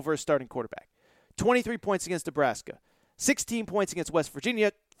took over as starting quarterback. 23 points against Nebraska, 16 points against West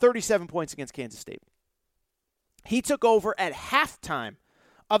Virginia, 37 points against Kansas State. He took over at halftime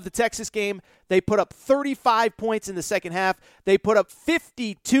of the Texas game. They put up 35 points in the second half. They put up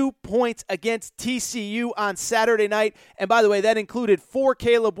 52 points against TCU on Saturday night. And by the way, that included 4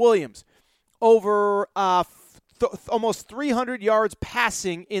 Caleb Williams. Over almost 300 yards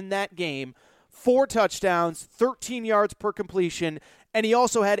passing in that game, 4 touchdowns, 13 yards per completion, and he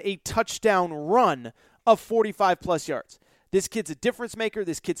also had a touchdown run of 45-plus yards. This kid's a difference maker.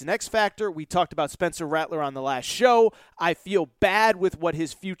 This kid's an X factor. We talked about Spencer Rattler on the last show. I feel bad with what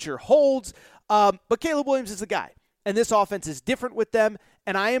his future holds. But Caleb Williams is the guy. And this offense is different with them.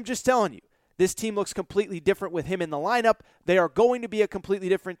 And I am just telling you, this team looks completely different with him in the lineup. They are going to be a completely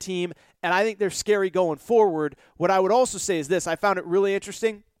different team. And I think they're scary going forward. What I would also say is this. I found it really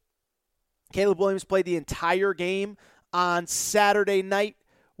interesting. Caleb Williams played the entire game on Saturday night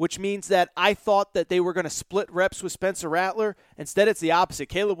which means that I thought that they were going to split reps with Spencer Rattler. Instead, it's the opposite.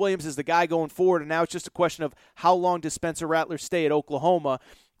 Caleb Williams is the guy going forward, and now it's just a question of how long does Spencer Rattler stay at Oklahoma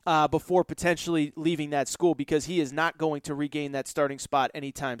before potentially leaving that school, because he is not going to regain that starting spot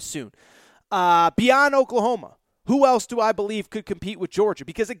anytime soon. Beyond Oklahoma, who else do I believe could compete with Georgia?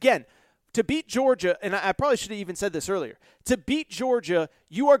 Because, again, to beat Georgia, and I probably should have even said this earlier, to beat Georgia,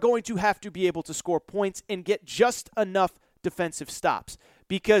 you are going to have to be able to score points and get just enough defensive stops,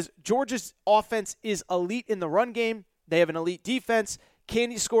 because Georgia's offense is elite in the run game. They have an elite defense. Can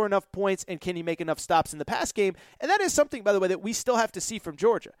you score enough points, and can you make enough stops in the pass game? And that is something, by the way, that we still have to see from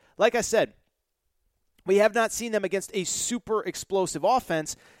Georgia. Like I said, we have not seen them against a super explosive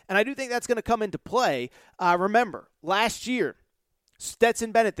offense, and I do think that's going to come into play. Remember, last year,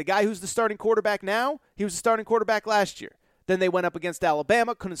 Stetson Bennett, the guy who's the starting quarterback now, he was the starting quarterback last year. Then they went up against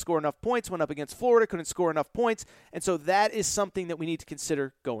Alabama, couldn't score enough points, went up against Florida, couldn't score enough points, and so that is something that we need to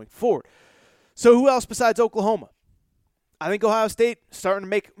consider going forward. So who else besides Oklahoma? I think Ohio State starting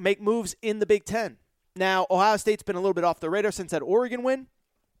to make moves in the Big Ten. Now, Ohio State's been a little bit off the radar since that Oregon win,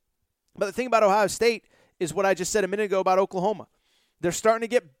 but the thing about Ohio State is what I just said a minute ago about Oklahoma. They're starting to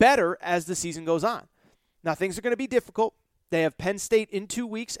get better as the season goes on. Now, things are going to be difficult. They have Penn State in 2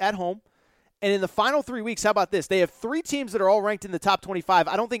 weeks at home. And in the final 3 weeks, how about this? They have 3 teams that are all ranked in the top 25.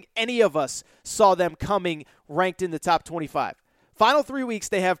 I don't think any of us saw them coming ranked in the top 25. Final 3 weeks,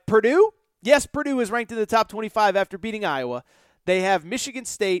 they have Purdue. Yes, Purdue is ranked in the top 25 after beating Iowa. They have Michigan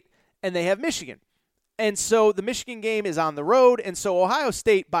State, and they have Michigan. And so the Michigan game is on the road, and so Ohio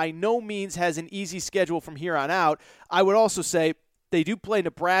State by no means has an easy schedule from here on out. I would also say they do play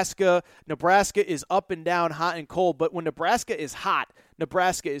Nebraska. Nebraska is up and down, hot and cold, but when Nebraska is hot,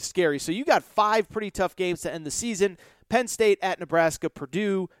 Nebraska is scary. So you got 5 pretty tough games to end the season. Penn State at Nebraska,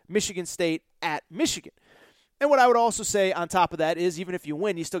 Purdue, Michigan State at Michigan. And what I would also say on top of that is even if you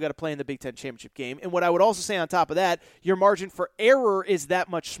win, you still got to play in the Big Ten championship game. And what I would also say on top of that, your margin for error is that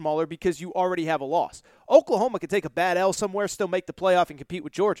much smaller because you already have a loss. Oklahoma could take a bad L somewhere, still make the playoff, and compete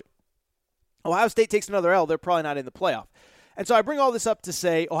with Georgia. Ohio State takes another L, they're probably not in the playoff. And so I bring all this up to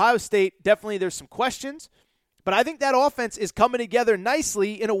say Ohio State, definitely there's some questions, but I think that offense is coming together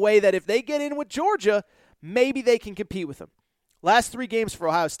nicely in a way that if they get in with Georgia, maybe they can compete with them. Last 3 games for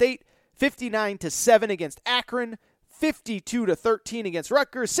Ohio State, 59-7 against Akron, 52-13 against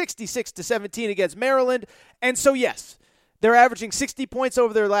Rutgers, 66-17 against Maryland. And so, yes, they're averaging 60 points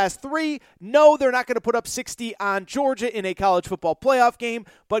over their last 3. No, they're not going to put up 60 on Georgia in a college football playoff game,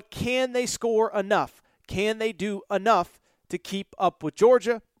 but can they score enough? Can they do enough to keep up with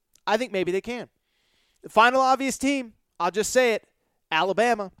Georgia? I think maybe they can. The final obvious team, I'll just say it,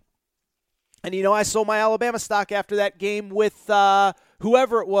 Alabama. And, I sold my Alabama stock after that game with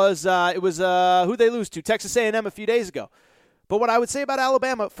whoever it was. Who they lose to, Texas A&M a few days ago. But what I would say about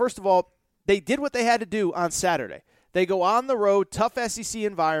Alabama, first of all, they did what they had to do on Saturday. They go on the road, tough SEC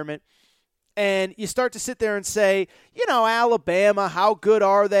environment, and you start to sit there and say, Alabama, how good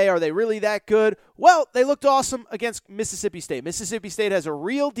are they? Are they really that good? Well, they looked awesome against Mississippi State. Mississippi State has a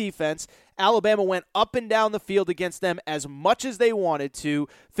real defense. Alabama went up and down the field against them as much as they wanted to,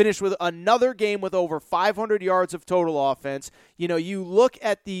 finished with another game with over 500 yards of total offense. You look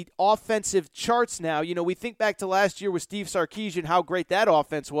at the offensive charts now. We think back to last year with Steve Sarkisian, how great that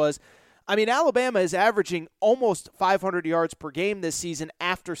offense was. I mean, Alabama is averaging almost 500 yards per game this season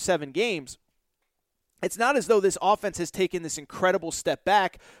after 7 games. It's not as though this offense has taken this incredible step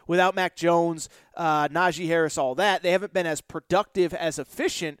back without Mac Jones, Najee Harris, all that. They haven't been as productive, as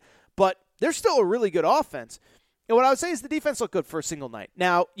efficient, but they're still a really good offense. And what I would say is the defense looked good for a single night.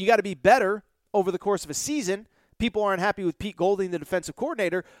 Now, you got to be better over the course of a season. People aren't happy with Pete Golding, the defensive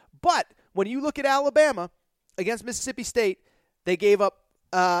coordinator, but when you look at Alabama against Mississippi State, they gave up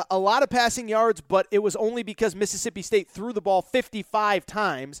a lot of passing yards, but it was only because Mississippi State threw the ball 55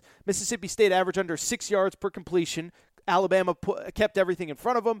 times. Mississippi State averaged under 6 yards per completion. Alabama kept everything in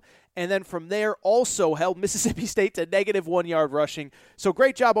front of them, and then from there also held Mississippi State to negative -1 yard rushing. So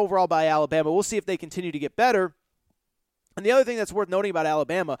great job overall by Alabama. We'll see if they continue to get better. And the other thing that's worth noting about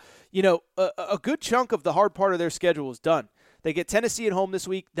Alabama, a good chunk of the hard part of their schedule is done. They get Tennessee at home this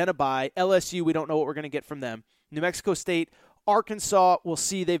week, then a bye. LSU, we don't know what we're going to get from them. New Mexico State, Arkansas, we'll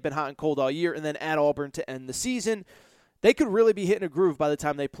see. They've been hot and cold all year. And then at Auburn to end the season. They could really be hitting a groove by the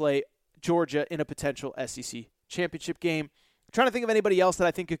time they play Georgia in a potential SEC championship game. I'm trying to think of anybody else that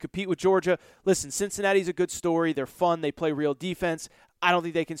I think could compete with Georgia. Listen, Cincinnati's a good story. They're fun. They play real defense. I don't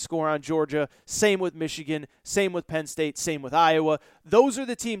think they can score on Georgia. Same with Michigan. Same with Penn State. Same with Iowa. Those are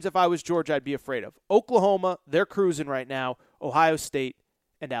the teams, if I was Georgia, I'd be afraid of. Oklahoma, they're cruising right now. Ohio State,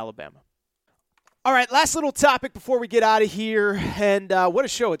 and Alabama. All right, last little topic before we get out of here, and what a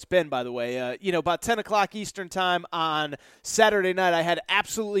show it's been, by the way. About 10 o'clock Eastern time on Saturday night, I had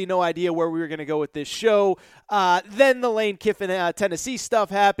absolutely no idea where we were going to go with this show. Then the Lane Kiffin Tennessee stuff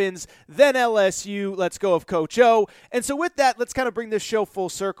happens. Then LSU, let's go of Coach O. And so with that, let's kind of bring this show full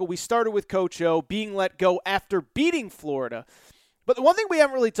circle. We started with Coach O being let go after beating Florida. But the one thing we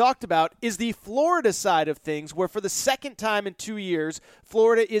haven't really talked about is the Florida side of things, where for the second time in 2 years,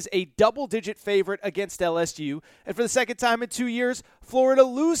 Florida is a double-digit favorite against LSU. And for the second time in 2 years, Florida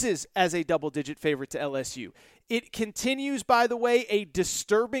loses as a double-digit favorite to LSU. It continues, by the way, a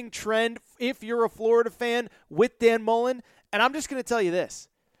disturbing trend if you're a Florida fan with Dan Mullen. And I'm just going to tell you this.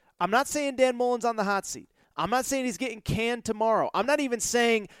 I'm not saying Dan Mullen's on the hot seat. I'm not saying he's getting canned tomorrow. I'm not even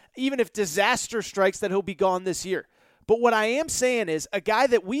saying, even if disaster strikes, that he'll be gone this year. But what I am saying is a guy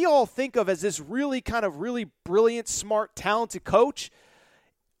that we all think of as this really brilliant, smart, talented coach,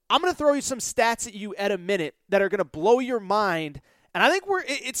 I'm going to throw you some stats at you at a minute that are going to blow your mind. And I think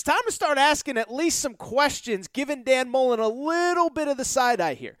it's time to start asking at least some questions, giving Dan Mullen a little bit of the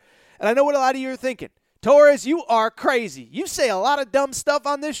side-eye here. And I know what a lot of you are thinking. Torres, you are crazy. You say a lot of dumb stuff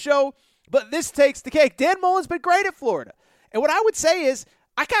on this show, but this takes the cake. Dan Mullen's been great at Florida. And what I would say is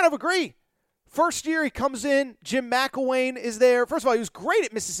I kind of agree. First year he comes in, Jim McElwain is there. First of all, he was great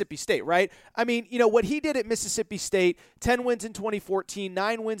at Mississippi State, right? I mean, what he did at Mississippi State, 10 wins in 2014,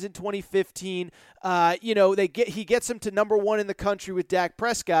 9 wins in 2015. He gets him to number one in the country with Dak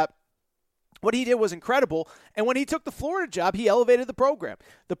Prescott. What he did was incredible, and when he took the Florida job, he elevated the program.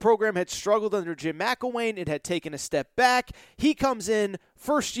 The program had struggled under Jim McElwain. It had taken a step back. He comes in,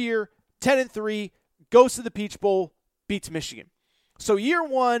 first year, 10-3, goes to the Peach Bowl, beats Michigan. So year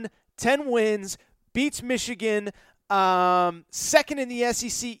one, 10 wins, beats Michigan, second in the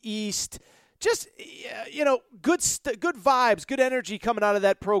SEC East. Just, good vibes, good energy coming out of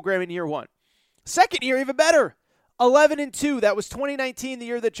that program in year one. Second year, even better, 11-2. That was 2019, the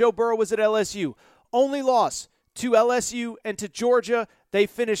year that Joe Burrow was at LSU. Only loss to LSU and to Georgia. They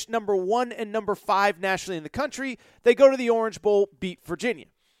finished number 1 and number 5 nationally in the country. They go to the Orange Bowl, beat Virginia.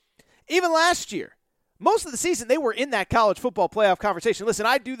 Even last year, most of the season, they were in that college football playoff conversation. Listen,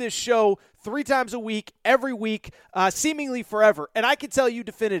 I do this show 3 times a week, every week, seemingly forever. And I can tell you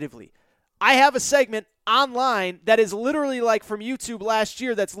definitively, I have a segment online that is literally like from YouTube last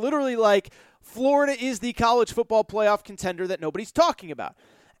year that's literally like Florida is the college football playoff contender that nobody's talking about.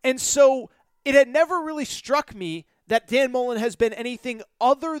 And so it had never really struck me that Dan Mullen has been anything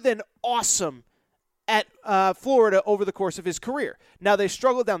other than awesome at Florida over the course of his career. Now, they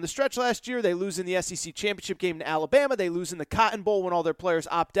struggled down the stretch last year. They lose in the SEC championship game to Alabama. They lose in the Cotton Bowl when all their players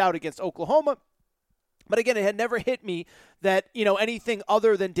opt out against Oklahoma. But again, it had never hit me that, anything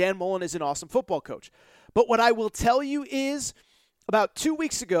other than Dan Mullen is an awesome football coach. But what I will tell you is about 2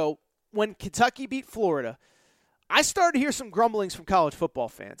 weeks ago when Kentucky beat Florida, I started to hear some grumblings from college football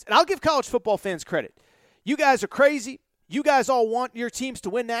fans. And I'll give college football fans credit. You guys are crazy. You guys all want your teams to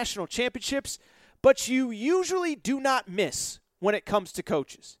win national championships. But you usually do not miss when it comes to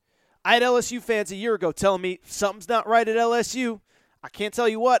coaches. I had LSU fans a year ago telling me something's not right at LSU. I can't tell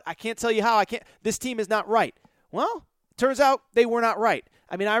you what. I can't tell you how. This team is not right. Well, turns out they were not right.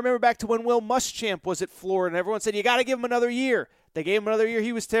 I mean, I remember back to when Will Muschamp was at Florida, and everyone said, you got to give him another year. They gave him another year.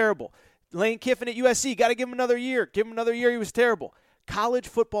 He was terrible. Lane Kiffin at USC, got to give him another year. Give him another year. He was terrible. College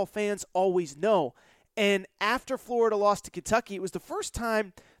football fans always know. And after Florida lost to Kentucky, it was the first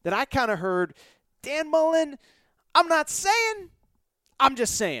time that I kind of heard, Dan Mullen, I'm not saying, I'm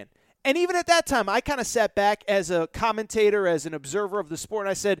just saying. And even at that time, I kind of sat back as a commentator, as an observer of the sport,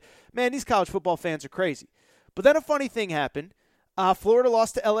 and I said, man, these college football fans are crazy. But then a funny thing happened. Florida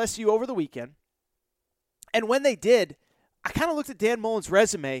lost to LSU over the weekend. And when they did, I kind of looked at Dan Mullen's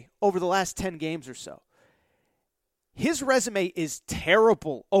resume over the last 10 games or so. His resume is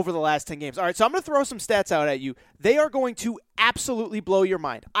terrible over the last 10 games. All right, so I'm going to throw some stats out at you. They are going to absolutely blow your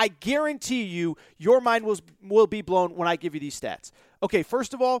mind. I guarantee you your mind will be blown when I give you these stats. Okay,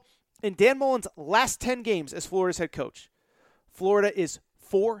 first of all, in Dan Mullen's last 10 games as Florida's head coach, Florida is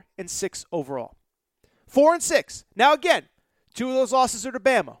 4-6 overall. 4-6. Now again, 2 of those losses are to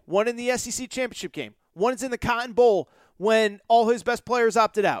Bama. 1 in the SEC championship game. 1 is in the Cotton Bowl when all his best players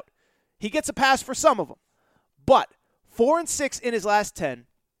opted out. He gets a pass for some of them. But 4-6 in his last 10.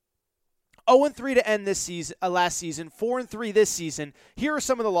 0-3 to end this season, last season. 4-3 this season. Here are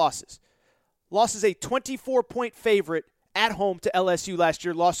some of the losses. Losses a 24-point favorite at home to LSU last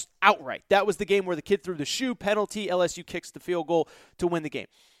year. Lost outright. That was the game where the kid threw the shoe penalty. LSU kicks the field goal to win the game.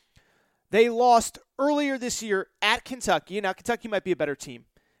 They lost earlier this year at Kentucky. Now, Kentucky might be a better team.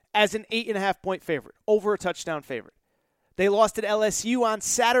 As an 8.5-point favorite. Over a touchdown favorite. They lost at LSU on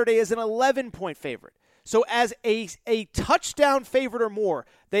Saturday as an 11-point favorite. So as a touchdown favorite or more,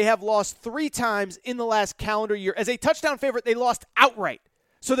 they have lost 3 times in the last calendar year. As a touchdown favorite, they lost outright.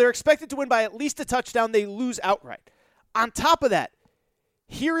 So they're expected to win by at least a touchdown. They lose outright. On top of that,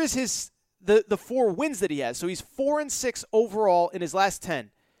 here is the 4 wins that he has. So he's 4-6 overall in his last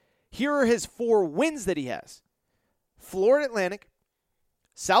 10. Here are his 4 wins that he has. Florida Atlantic,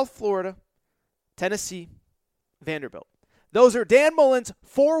 South Florida, Tennessee, Vanderbilt. Those are Dan Mullen's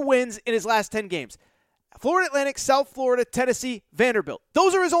 4 wins in his last 10 games. Florida Atlantic, South Florida, Tennessee, Vanderbilt.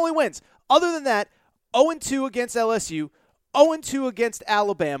 Those are his only wins. Other than that, 0-2 against LSU, 0-2 against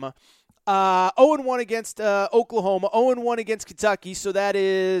Alabama, 0-1 against Oklahoma, 0-1 against Kentucky. So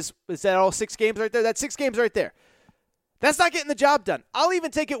is that all 6 games right there? That's 6 games right there. That's not getting the job done. I'll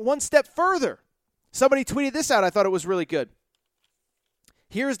even take it one step further. Somebody tweeted this out. I thought it was really good.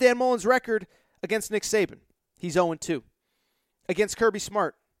 Here's Dan Mullen's record against Nick Saban. He's 0-2. Against Kirby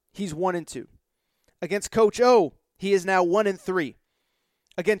Smart, he's 1-2. Against Coach O, he is now 1-3.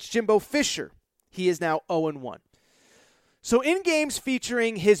 Against Jimbo Fisher, he is now 0-1. So in games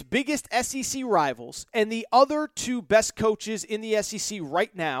featuring his biggest SEC rivals and the other 2 best coaches in the SEC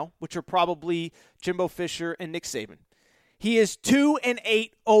right now, which are probably Jimbo Fisher and Nick Saban, he is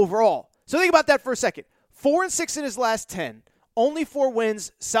 2-8 overall. So think about that for a second. 4-6 in his last 10. Only 4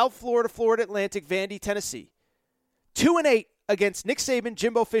 wins, South Florida, Florida Atlantic, Vandy, Tennessee. 2-8 against Nick Saban,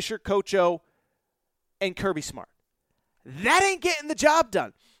 Jimbo Fisher, Coach O, and Kirby Smart. That ain't getting the job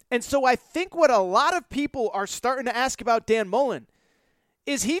done. And so I think what a lot of people are starting to ask about Dan Mullen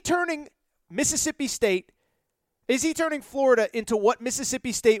is he turning Mississippi State, is he turning Florida into what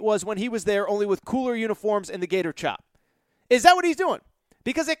Mississippi State was when he was there, only with cooler uniforms and the gator chop? Is that what he's doing?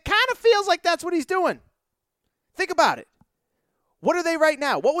 Because it kind of feels like that's what he's doing. Think about it. What are they right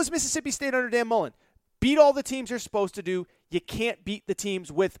now? What was Mississippi State under Dan Mullen? Beat all the teams you're supposed to do. You can't beat the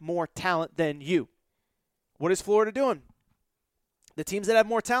teams with more talent than you. What is Florida doing? The teams that have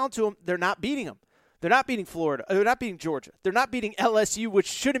more talent to them, they're not beating them. They're not beating Florida. They're not beating Georgia. They're not beating LSU, which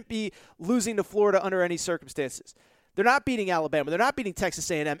shouldn't be losing to Florida under any circumstances. They're not beating Alabama. They're not beating Texas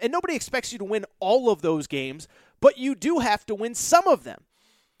A&M. And nobody expects you to win all of those games, but you do have to win some of them.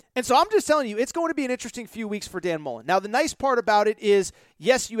 And so I'm just telling you, it's going to be an interesting few weeks for Dan Mullen. Now, the nice part about it is,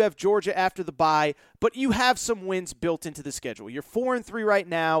 yes, you have Georgia after the bye, but you have some wins built into the schedule. You're 4-3 right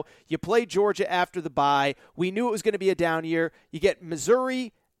now. You play Georgia after the bye. We knew it was going to be a down year. You get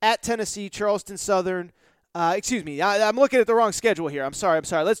Missouri at Tennessee, Charleston Southern. I'm looking at the wrong schedule here. I'm sorry.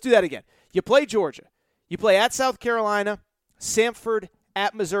 Let's do that again. You play Georgia. You play at South Carolina, Samford,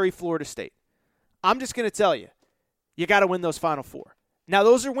 at Missouri, Florida State. I'm just going to tell you, you got to win those Final 4. Now,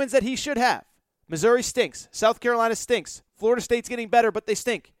 those are wins that he should have. Missouri stinks. South Carolina stinks. Florida State's getting better, but they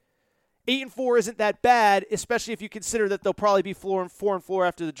stink. 8-4 isn't that bad, especially if you consider that they'll probably be 4-4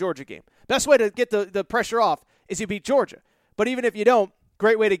 after the Georgia game. Best way to get the pressure off is you beat Georgia. But even if you don't,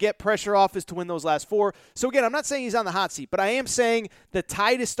 great way to get pressure off is to win those last 4. So again, I'm not saying he's on the hot seat, but I am saying the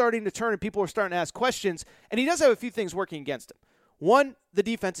tide is starting to turn and people are starting to ask questions, and he does have a few things working against him. One, the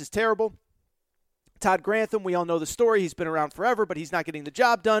defense is terrible. Todd Grantham, we all know the story. He's been around forever, but he's not getting the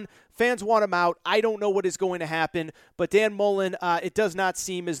job done. Fans want him out. I don't know what is going to happen, but Dan Mullen, it does not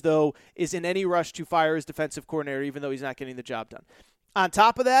seem as though is in any rush to fire his defensive coordinator, even though he's not getting the job done. On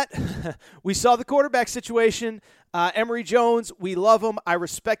top of that, we saw the quarterback situation. Emory Jones, we love him. I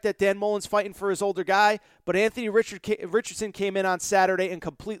respect that Dan Mullen's fighting for his older guy, but Anthony Richardson came in on Saturday and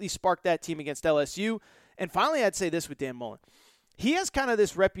completely sparked that team against LSU. And finally, I'd say this with Dan Mullen. He has kind of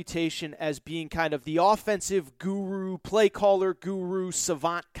this reputation as being kind of the offensive guru, play caller guru,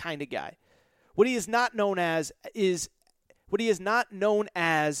 savant kind of guy. What he is not known as is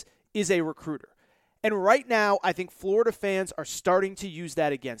a recruiter. And right now, I think Florida fans are starting to use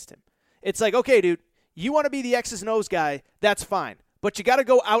that against him. It's like, okay, dude, you want to be the X's and O's guy, that's fine. But you got to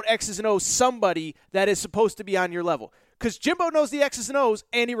go out X's and O's somebody that is supposed to be on your level. Because Jimbo knows the X's and O's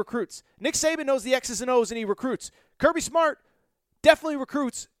and he recruits. Nick Saban knows the X's and O's and he recruits. Kirby Smart definitely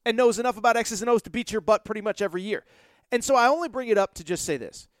recruits and knows enough about X's and O's to beat your butt pretty much every year. And so I only bring it up to just say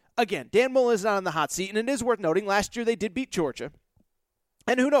this. Again, Dan Mullen is not on the hot seat, and it is worth noting, last year they did beat Georgia.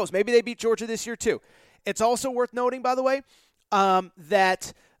 And who knows, maybe they beat Georgia this year too. It's also worth noting, by the way,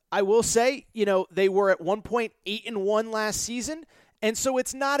 that I will say, they were at 8-1 last season, and so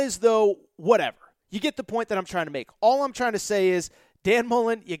it's not as though whatever. You get the point that I'm trying to make. All I'm trying to say is, Dan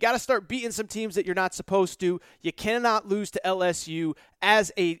Mullen, you got to start beating some teams that you're not supposed to. You cannot lose to LSU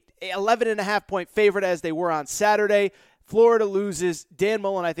as a 11.5-point favorite as they were on Saturday. Florida loses. Dan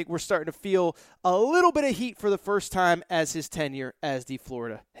Mullen, I think we're starting to feel a little bit of heat for the first time as his tenure as the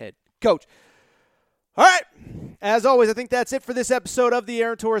Florida head coach. All right. As always, I think that's it for this episode of the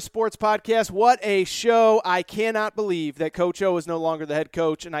Aaron Torres Sports Podcast. What a show. I cannot believe that Coach O is no longer the head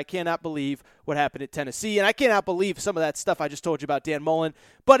coach, and I cannot believe what happened at Tennessee, and I cannot believe some of that stuff I just told you about Dan Mullen.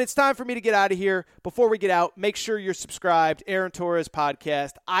 But it's time for me to get out of here. Before we get out, make sure you're subscribed. Aaron Torres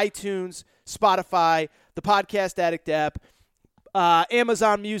Podcast, iTunes, Spotify, the Podcast Addict app,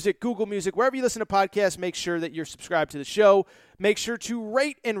 Amazon Music, Google Music, wherever you listen to podcasts, make sure that you're subscribed to the show. Make sure to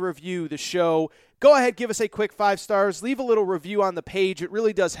rate and review the show. Go ahead, give us a quick 5 stars. Leave a little review on the page. It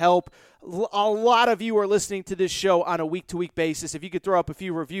really does help. A lot of you are listening to this show on a week-to-week basis. If you could throw up a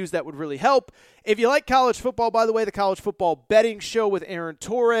few reviews, that would really help. If you like college football, by the way, the College Football Betting Show with Aaron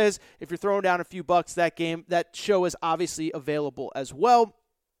Torres, if you're throwing down a few bucks, that show is obviously available as well.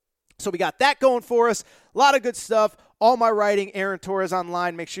 So we got that going for us. A lot of good stuff. All my writing, Aaron Torres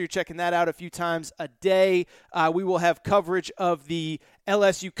Online. Make sure you're checking that out a few times a day. We will have coverage of the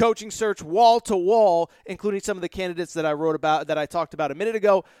LSU coaching search wall to wall, including some of the candidates that I wrote about, that I talked about a minute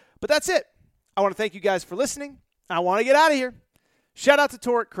ago. But that's it. I want to thank you guys for listening. I want to get out of here. Shout out to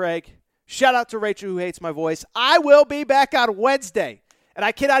Torrent Craig. Shout out to Rachel, who hates my voice. I will be back on Wednesday, and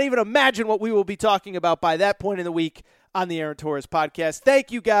I cannot even imagine what we will be talking about by that point in the week on the Aaron Torres Podcast.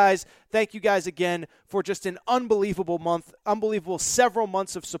 Thank you guys. Thank you guys again for just an unbelievable month, unbelievable several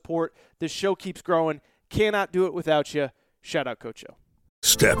months of support. This show keeps growing. Cannot do it without you. Shout out Coach O.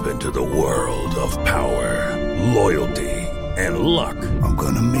 Step into the world of power, loyalty, and luck. I'm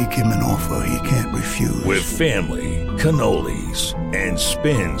going to make him an offer he can't refuse. With family, cannolis, and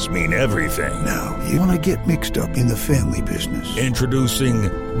spins mean everything. Now, you want to get mixed up in the family business. Introducing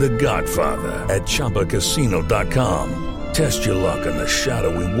The Godfather at ChumbaCasino.com. Test your luck in the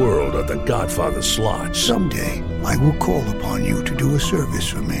shadowy world of The Godfather slot. Someday, I will call upon you to do a service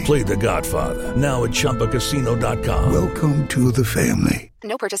for me. Play The Godfather, now at ChumbaCasino.com. Welcome to the family.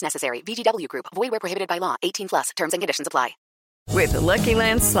 No purchase necessary. VGW Group. Void where prohibited by law. 18+. Terms and conditions apply. With the Lucky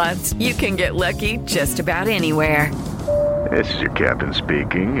Land Slots, you can get lucky just about anywhere. This is your captain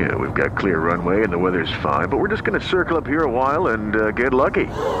speaking. We've got clear runway and the weather's fine, but we're just going to circle up here a while and get lucky.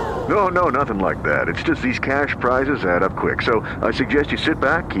 No, nothing like that. It's just these cash prizes add up quick. So I suggest you sit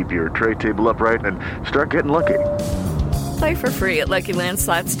back, keep your tray table upright, and start getting lucky. Play for free at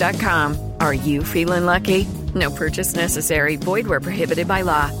LuckyLandSlots.com. Are you feeling lucky? No purchase necessary. Void where prohibited by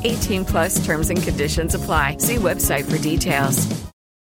law. 18+ terms and conditions apply. See website for details.